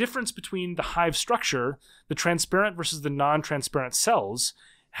in the difference between the hive structure, the transparent versus the non-transparent cells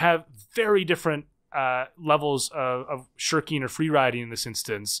have very different levels of shirking or free riding in this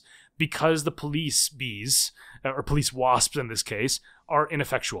instance because the police bees, or police wasps in this case, are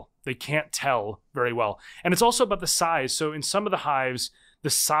ineffectual. They can't tell very well. And it's also about the size. So in some of the hives, the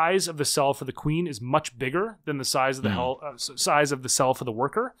size of the cell for the queen is much bigger than the size of the size of the cell for the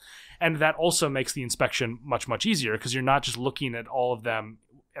worker. And that also makes the inspection much, much easier because you're not just looking at all of them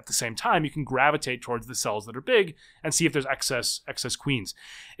at the same time. You can gravitate towards the cells that are big and see if there's excess queens.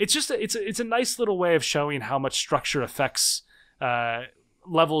 It's just it's a nice little way of showing how much structure affects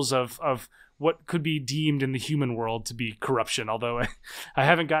levels of what could be deemed in the human world to be corruption. Although I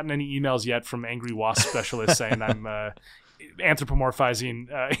haven't gotten any emails yet from angry wasp specialists saying I'm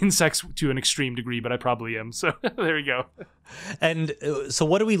anthropomorphizing insects to an extreme degree, but I probably am. So there you go. And so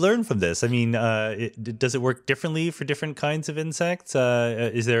what do we learn from this? I mean, does it work differently for different kinds of insects?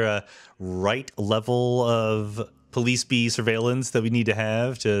 Is there a right level of police bee surveillance that we need to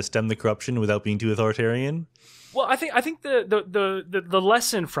have to stem the corruption without being too authoritarian? Well, I think the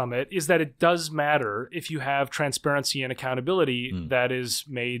lesson from it is that it does matter if you have transparency and accountability that is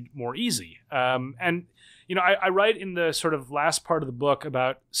made more easy. And I write in the sort of last part of the book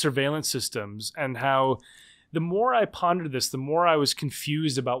about surveillance systems and how the more I pondered this, the more I was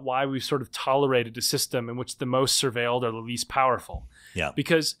confused about why we've sort of tolerated a system in which the most surveilled are the least powerful. Yeah.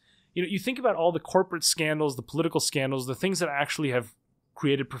 Because you think about all the corporate scandals, the political scandals, the things that actually have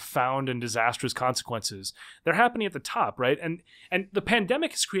created profound and disastrous consequences. They're happening at the top, right? And the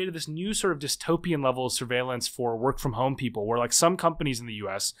pandemic has created this new sort of dystopian level of surveillance for work from home people, where like some companies in the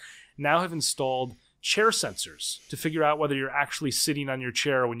US now have installed chair sensors to figure out whether you're actually sitting on your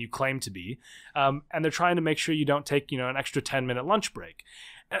chair when you claim to be. And they're trying to make sure you don't take, an extra 10-minute lunch break.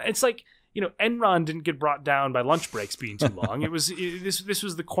 And it's like, Enron didn't get brought down by lunch breaks being too long. This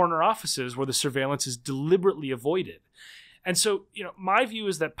was the corner offices where the surveillance is deliberately avoided. And so, my view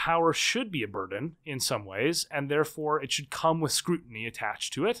is that power should be a burden in some ways, and therefore it should come with scrutiny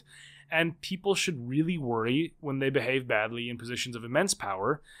attached to it. And people should really worry when they behave badly in positions of immense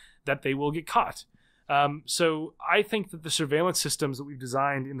power that they will get caught. So I think that the surveillance systems that we've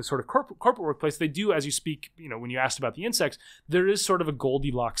designed in the sort of corporate workplace, they do, as you speak, when you asked about the insects, there is sort of a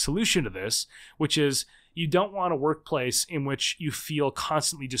Goldilocks solution to this, which is you don't want a workplace in which you feel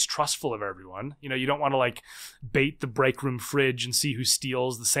constantly distrustful of everyone. You don't want to like bait the break room fridge and see who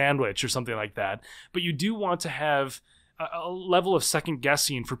steals the sandwich or something like that. But you do want to have a level of second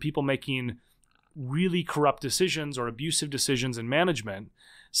guessing for people making really corrupt decisions or abusive decisions in management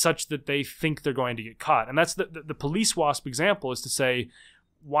such that they think they're going to get caught. And that's the police wasp example, is to say,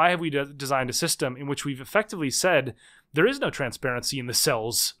 why have we designed a system in which we've effectively said there is no transparency in the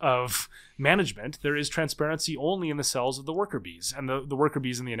cells of management. There is transparency only in the cells of the worker bees. And the worker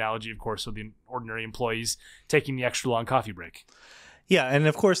bees, in the analogy, of course, are the ordinary employees taking the extra long coffee break. Yeah, and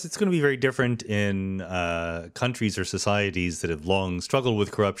of course, it's going to be very different in countries or societies that have long struggled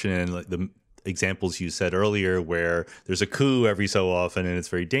with corruption, and the examples you said earlier where there's a coup every so often and it's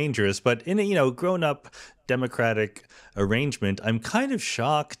very dangerous. But in a grown-up democratic arrangement, I'm kind of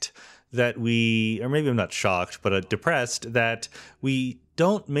shocked that or maybe I'm not shocked, but depressed that we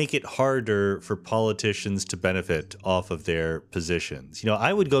don't make it harder for politicians to benefit off of their positions.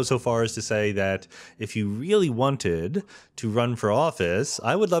 I would go so far as to say that if you really wanted to run for office,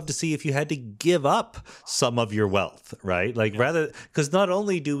 I would love to see if you had to give up some of your wealth, right? Rather, because not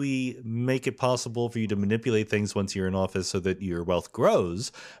only do we make it possible for you to manipulate things once you're in office so that your wealth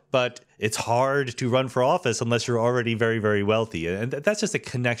grows, but it's hard to run for office unless you're already very, very wealthy. And that's just a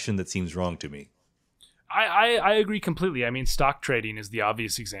connection that seems wrong to me. I agree completely. I mean, stock trading is the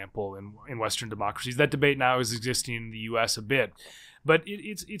obvious example in Western democracies. That debate now is existing in the U.S. a bit, but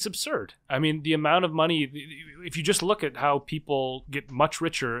it's absurd. I mean, the amount of money, if you just look at how people get much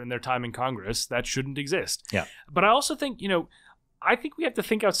richer in their time in Congress, that shouldn't exist. Yeah. But I also think, I think we have to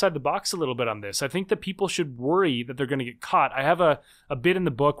think outside the box a little bit on this. I think that people should worry that they're going to get caught. I have a bit in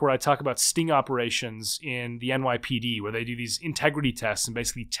the book where I talk about sting operations in the NYPD, where they do these integrity tests and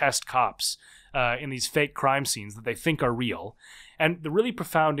basically test cops in these fake crime scenes that they think are real. And the really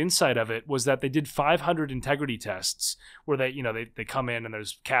profound insight of it was that they did 500 integrity tests where they come in and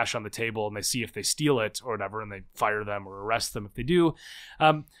there's cash on the table and they see if they steal it or whatever, and they fire them or arrest them if they do.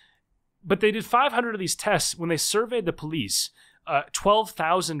 But they did 500 of these tests. When they surveyed the police,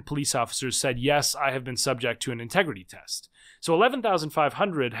 12,000 police officers said, yes, I have been subject to an integrity test. So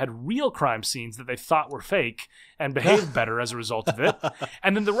 11,500 had real crime scenes that they thought were fake and behaved better as a result of it.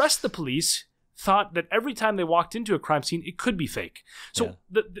 And then the rest of the police thought that every time they walked into a crime scene, it could be fake. So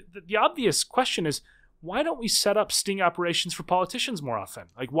the obvious question is, why don't we set up sting operations for politicians more often?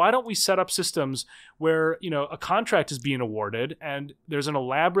 Why don't we set up systems where, a contract is being awarded and there's an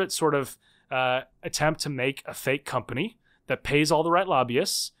elaborate sort of attempt to make a fake company that pays all the right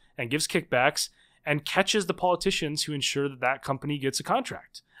lobbyists and gives kickbacks and catches the politicians who ensure that that company gets a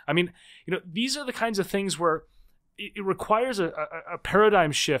contract. I mean, these are the kinds of things where it requires a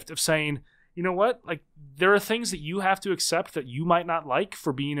paradigm shift of saying, you know what? There are things that you have to accept that you might not like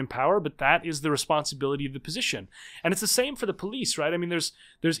for being in power, but that is the responsibility of the position. And it's the same for the police, right? I mean,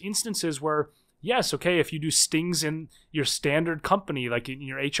 there's instances where, yes, okay, if you do stings in your standard company, like in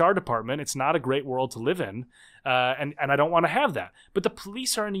your HR department, it's not a great world to live in, and I don't want to have that. But the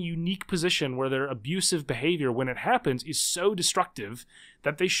police are in a unique position where their abusive behavior, when it happens, is so destructive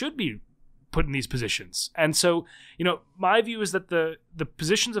that they should be put in these positions. And so, my view is that the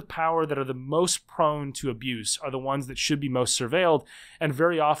positions of power that are the most prone to abuse are the ones that should be most surveilled, and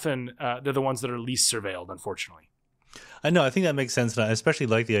very often they're the ones that are least surveilled, unfortunately. I know. I think that makes sense. And I especially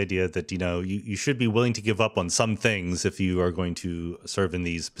like the idea that, you should be willing to give up on some things if you are going to serve in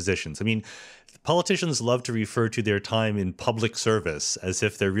these positions. I mean, politicians love to refer to their time in public service as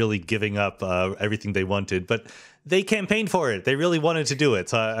if they're really giving up everything they wanted, but they campaigned for it. They really wanted to do it.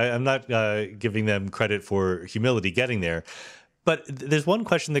 So I'm not giving them credit for humility getting there. But there's one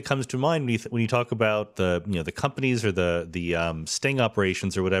question that comes to mind when you talk about the companies or the sting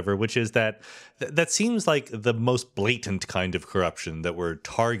operations or whatever, which is that seems like the most blatant kind of corruption that we're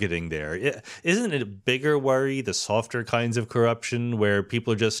targeting there. Isn't it a bigger worry, the softer kinds of corruption where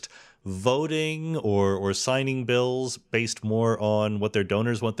people are just voting or signing bills based more on what their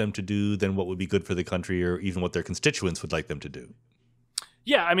donors want them to do than what would be good for the country or even what their constituents would like them to do?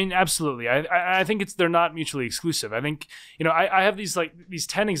 Yeah, I mean, absolutely. I think they're not mutually exclusive. I think, I have these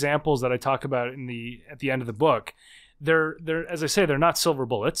 10 examples that I talk about at the end of the book. They're as I say, they're not silver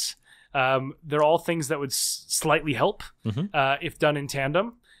bullets. They're all things that would slightly help if done in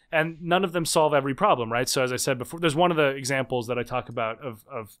tandem, and none of them solve every problem, right? So as I said before, there's one of the examples that I talk about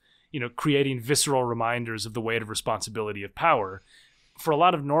of creating visceral reminders of the weight of responsibility of power. For a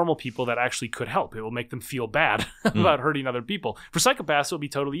lot of normal people, that actually could help. It will make them feel bad about hurting other people. For psychopaths, it'll be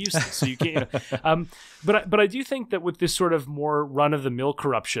totally useless. So you can't. But I do think that with this sort of more run-of-the-mill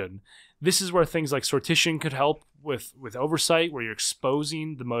corruption, this is where things like sortition could help with oversight, where you're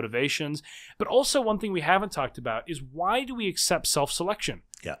exposing the motivations. But also, one thing we haven't talked about is, why do we accept self-selection?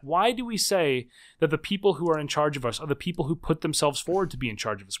 Yeah. Why do we say that the people who are in charge of us are the people who put themselves forward to be in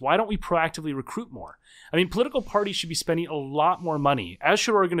charge of us? Why don't we proactively recruit more? I mean, political parties should be spending a lot more money, as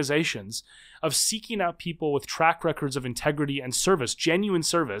should organizations, of seeking out people with track records of integrity and service, genuine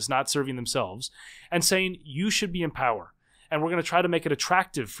service, not serving themselves, and saying, you should be in power. and we're going to try to make it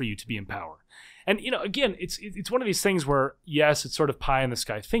attractive for you to be in power. And, again, it's one of these things where, yes, it's sort of pie in the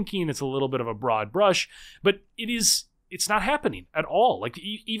sky thinking. It's a little bit of a broad brush, but it's not happening at all. Like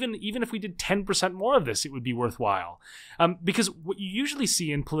even if we did 10% more of this, it would be worthwhile. Because what you usually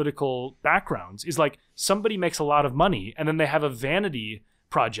see in political backgrounds is like somebody makes a lot of money and then they have a vanity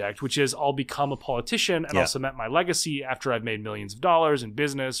project, which is I'll become a politician and I'll cement my legacy after I've made millions of dollars in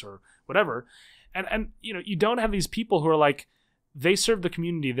business or whatever. And you don't have these people who are like, they serve the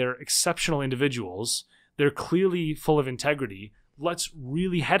community. They're exceptional individuals. They're clearly full of integrity. Let's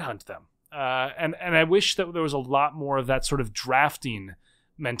really headhunt them. And I wish that there was a lot more of that sort of drafting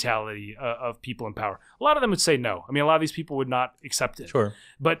mentality of people in power. A lot of them would say no. I mean, a lot of these people would not accept it. Sure.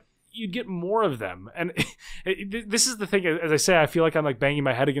 But you'd get more of them. And this is the thing, as I say, I feel like I'm like banging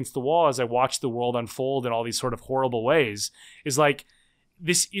my head against the wall as I watch the world unfold in all these sort of horrible ways, is like,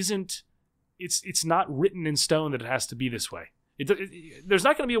 this isn't, it's not written in stone that it has to be this way. There's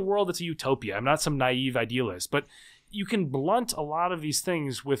not going to be a world that's a utopia. I'm not some naive idealist, but you can blunt a lot of these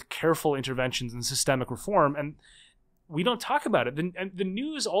things with careful interventions and systemic reform, and we don't talk about it. And the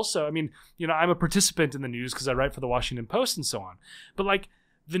news also, I mean, I'm a participant in the news because I write for the Washington Post and so on, but like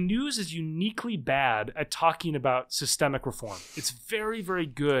the news is uniquely bad at talking about systemic reform. It's very, very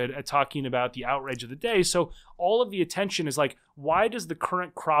good at talking about the outrage of the day. So all of the attention is like, why does the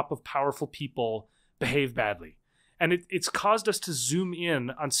current crop of powerful people behave badly? And it's caused us to zoom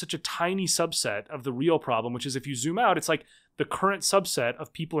in on such a tiny subset of the real problem, which is if you zoom out, it's like the current subset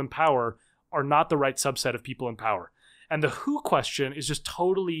of people in power are not the right subset of people in power. And the who question is just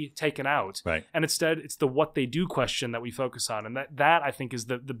totally taken out. Right. And instead, it's the what they do question that we focus on. And that I think is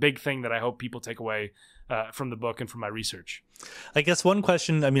the big thing that I hope people take away from the book and from my research. I guess one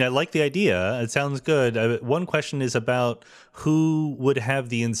question, I mean, I like the idea. It sounds good. One question is about who would have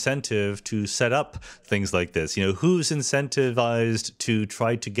the incentive to set up things like this. Who's incentivized to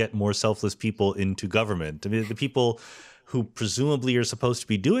try to get more selfless people into government? I mean, the people who presumably are supposed to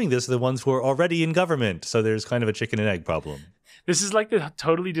be doing this are the ones who are already in government. So there's kind of a chicken and egg problem. This is like the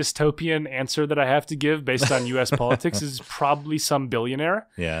totally dystopian answer that I have to give based on U.S. politics is probably some billionaire.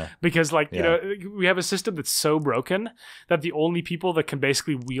 Yeah. Because we have a system that's so broken that the only people that can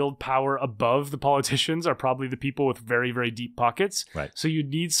basically wield power above the politicians are probably the people with very, very deep pockets. Right. So you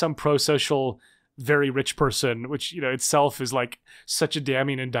need some pro-social very rich person, which itself is like such a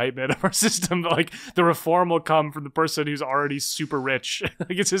damning indictment of our system. Like the reform will come from the person who's already super rich.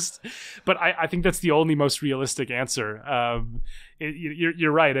 Like it's just, but I think that's the only most realistic answer.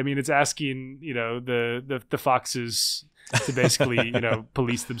 You're right. I mean, it's asking the foxes to basically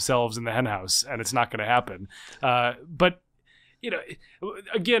police themselves in the henhouse, and it's not going to happen. But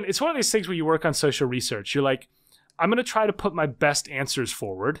again, it's one of these things where you work on social research. You're like, I'm going to try to put my best answers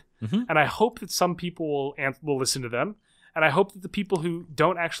forward, and I hope that some people will listen to them, and I hope that the people who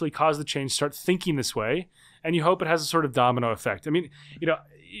don't actually cause the change start thinking this way, and you hope it has a sort of domino effect. I mean,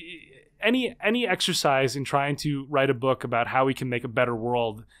 any exercise in trying to write a book about how we can make a better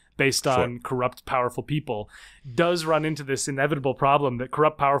world based on corrupt, powerful people does run into this inevitable problem that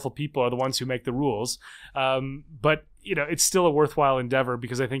corrupt, powerful people are the ones who make the rules. But it's still a worthwhile endeavor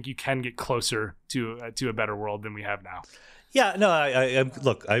because I think you can get closer to a better world than we have now. Yeah, no,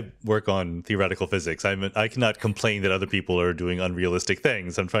 look, I work on theoretical physics. I cannot complain that other people are doing unrealistic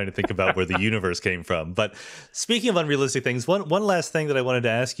things. I'm trying to think about where the universe came from. But speaking of unrealistic things, one last thing that I wanted to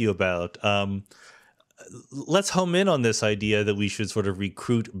ask you about. Let's home in on this idea that we should sort of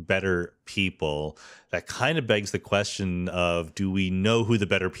recruit better people. That kind of begs the question of, do we know who the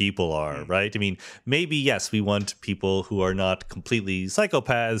better people are, right? I mean, maybe, yes, we want people who are not completely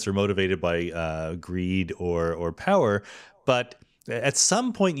psychopaths or motivated by greed or power, but at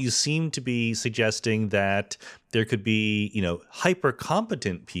some point you seem to be suggesting that there could be, hyper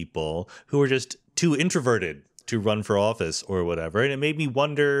competent people who are just too introverted to run for office or whatever. And it made me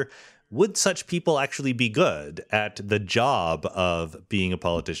wonder, would such people actually be good at the job of being a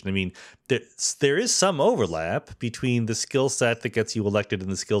politician? I mean, there is some overlap between the skill set that gets you elected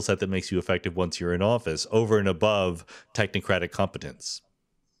and the skill set that makes you effective once you're in office, over and above technocratic competence.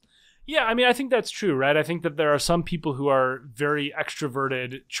 Yeah, I mean, I think that's true, right? I think that there are some people who are very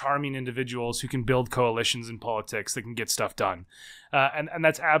extroverted, charming individuals who can build coalitions in politics that can get stuff done. And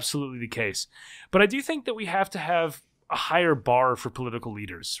that's absolutely the case. But I do think that we have to have a higher bar for political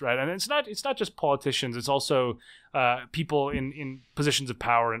leaders, right? And it's not just politicians, it's also people in positions of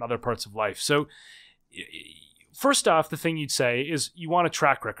power in other parts of life. So first off, the thing you'd say is you want a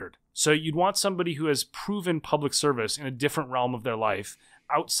track record. So you'd want somebody who has proven public service in a different realm of their life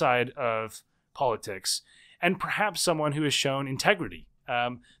outside of politics, and perhaps someone who has shown integrity.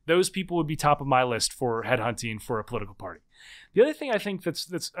 Those people would be top of my list for headhunting for a political party. The other thing I think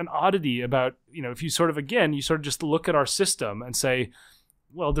that's an oddity about, if you sort of just look at our system and say,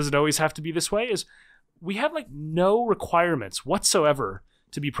 well, does it always have to be this way? Is we have like no requirements whatsoever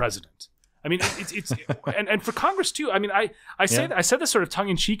to be president. I mean, it's and for Congress too. I mean, I said this sort of tongue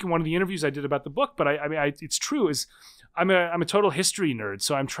in cheek in one of the interviews I did about the book, but it's true. Is I'm a total history nerd,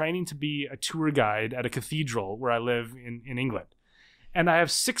 so I'm training to be a tour guide at a cathedral where I live in England, and I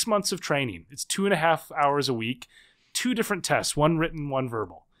have 6 months of training. It's 2.5 hours a week, 2 different tests, one written, one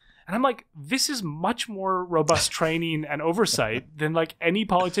verbal. And I'm like, this is much more robust training and oversight than like any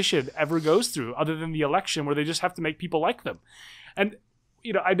politician ever goes through, other than the election where they just have to make people like them. And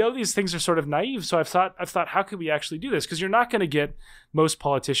I know these things are sort of naive, so I've thought, how could we actually do this? Because you're not going to get most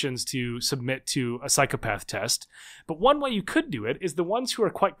politicians to submit to a psychopath test. But one way you could do it is the ones who are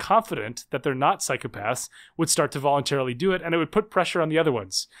quite confident that they're not psychopaths would start to voluntarily do it, and it would put pressure on the other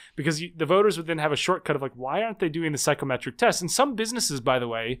ones. Because the voters would then have a shortcut of like, why aren't they doing the psychometric test? And some businesses, by the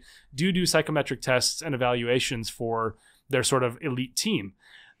way, do psychometric tests and evaluations for their sort of elite team.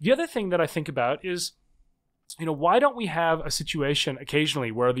 The other thing that I think about is, why don't we have a situation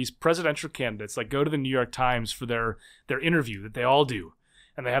occasionally where these presidential candidates like go to the New York Times for their interview that they all do,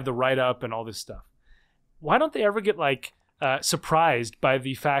 and they have the write-up and all this stuff? Why don't they ever get like surprised by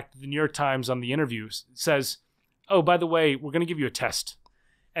the fact that the New York Times on the interview says, oh, by the way, we're going to give you a test,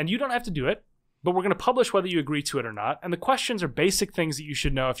 and you don't have to do it, but we're going to publish whether you agree to it or not. And the questions are basic things that you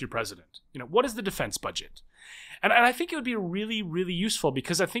should know if you're president. What is the defense budget? And I think it would be really, really useful,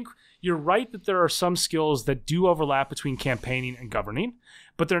 because I think you're right that there are some skills that do overlap between campaigning and governing,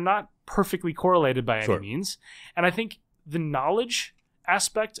 but they're not perfectly correlated by any means. And I think the knowledge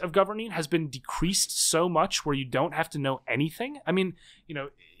aspect of governing has been decreased so much where you don't have to know anything. I mean,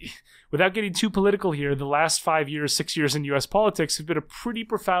 without getting too political here, the last 5 years, 6 years in U.S. politics have been a pretty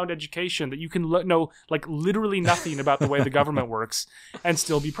profound education that you can know like literally nothing about the way the government works and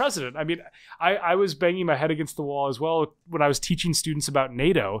still be president. I mean, I was banging my head against the wall as well when I was teaching students about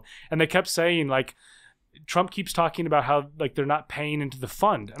NATO, and they kept saying like, Trump keeps talking about how like they're not paying into the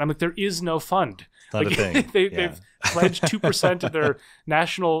fund, and I'm like, there is no fund. Not like, a thing. They've pledged 2% of their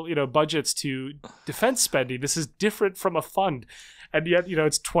national budgets to defense spending. This is different from a fund, and yet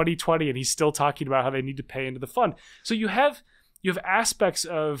it's 2020 and he's still talking about how they need to pay into the fund. So you have aspects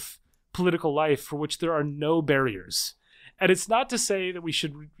of political life for which there are no barriers. And it's not to say that we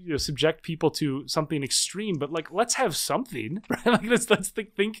should subject people to something extreme, but like, let's have something, right? Like let's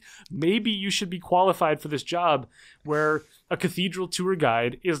think maybe you should be qualified for this job, where a cathedral tour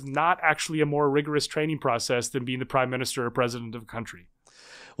guide is not actually a more rigorous training process than being the prime minister or president of a country.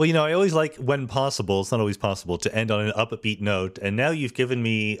 Well, I always like, when possible, it's not always possible, to end on an upbeat note. And now you've given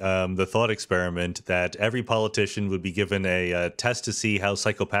me the thought experiment that every politician would be given a test to see how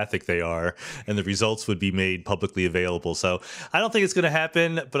psychopathic they are, and the results would be made publicly available. So I don't think it's going to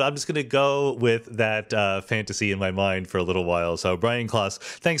happen, but I'm just going to go with that fantasy in my mind for a little while. So Brian Klaas,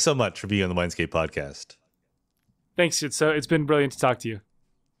 thanks so much for being on the Mindscape podcast. Thanks. It's been brilliant to talk to you.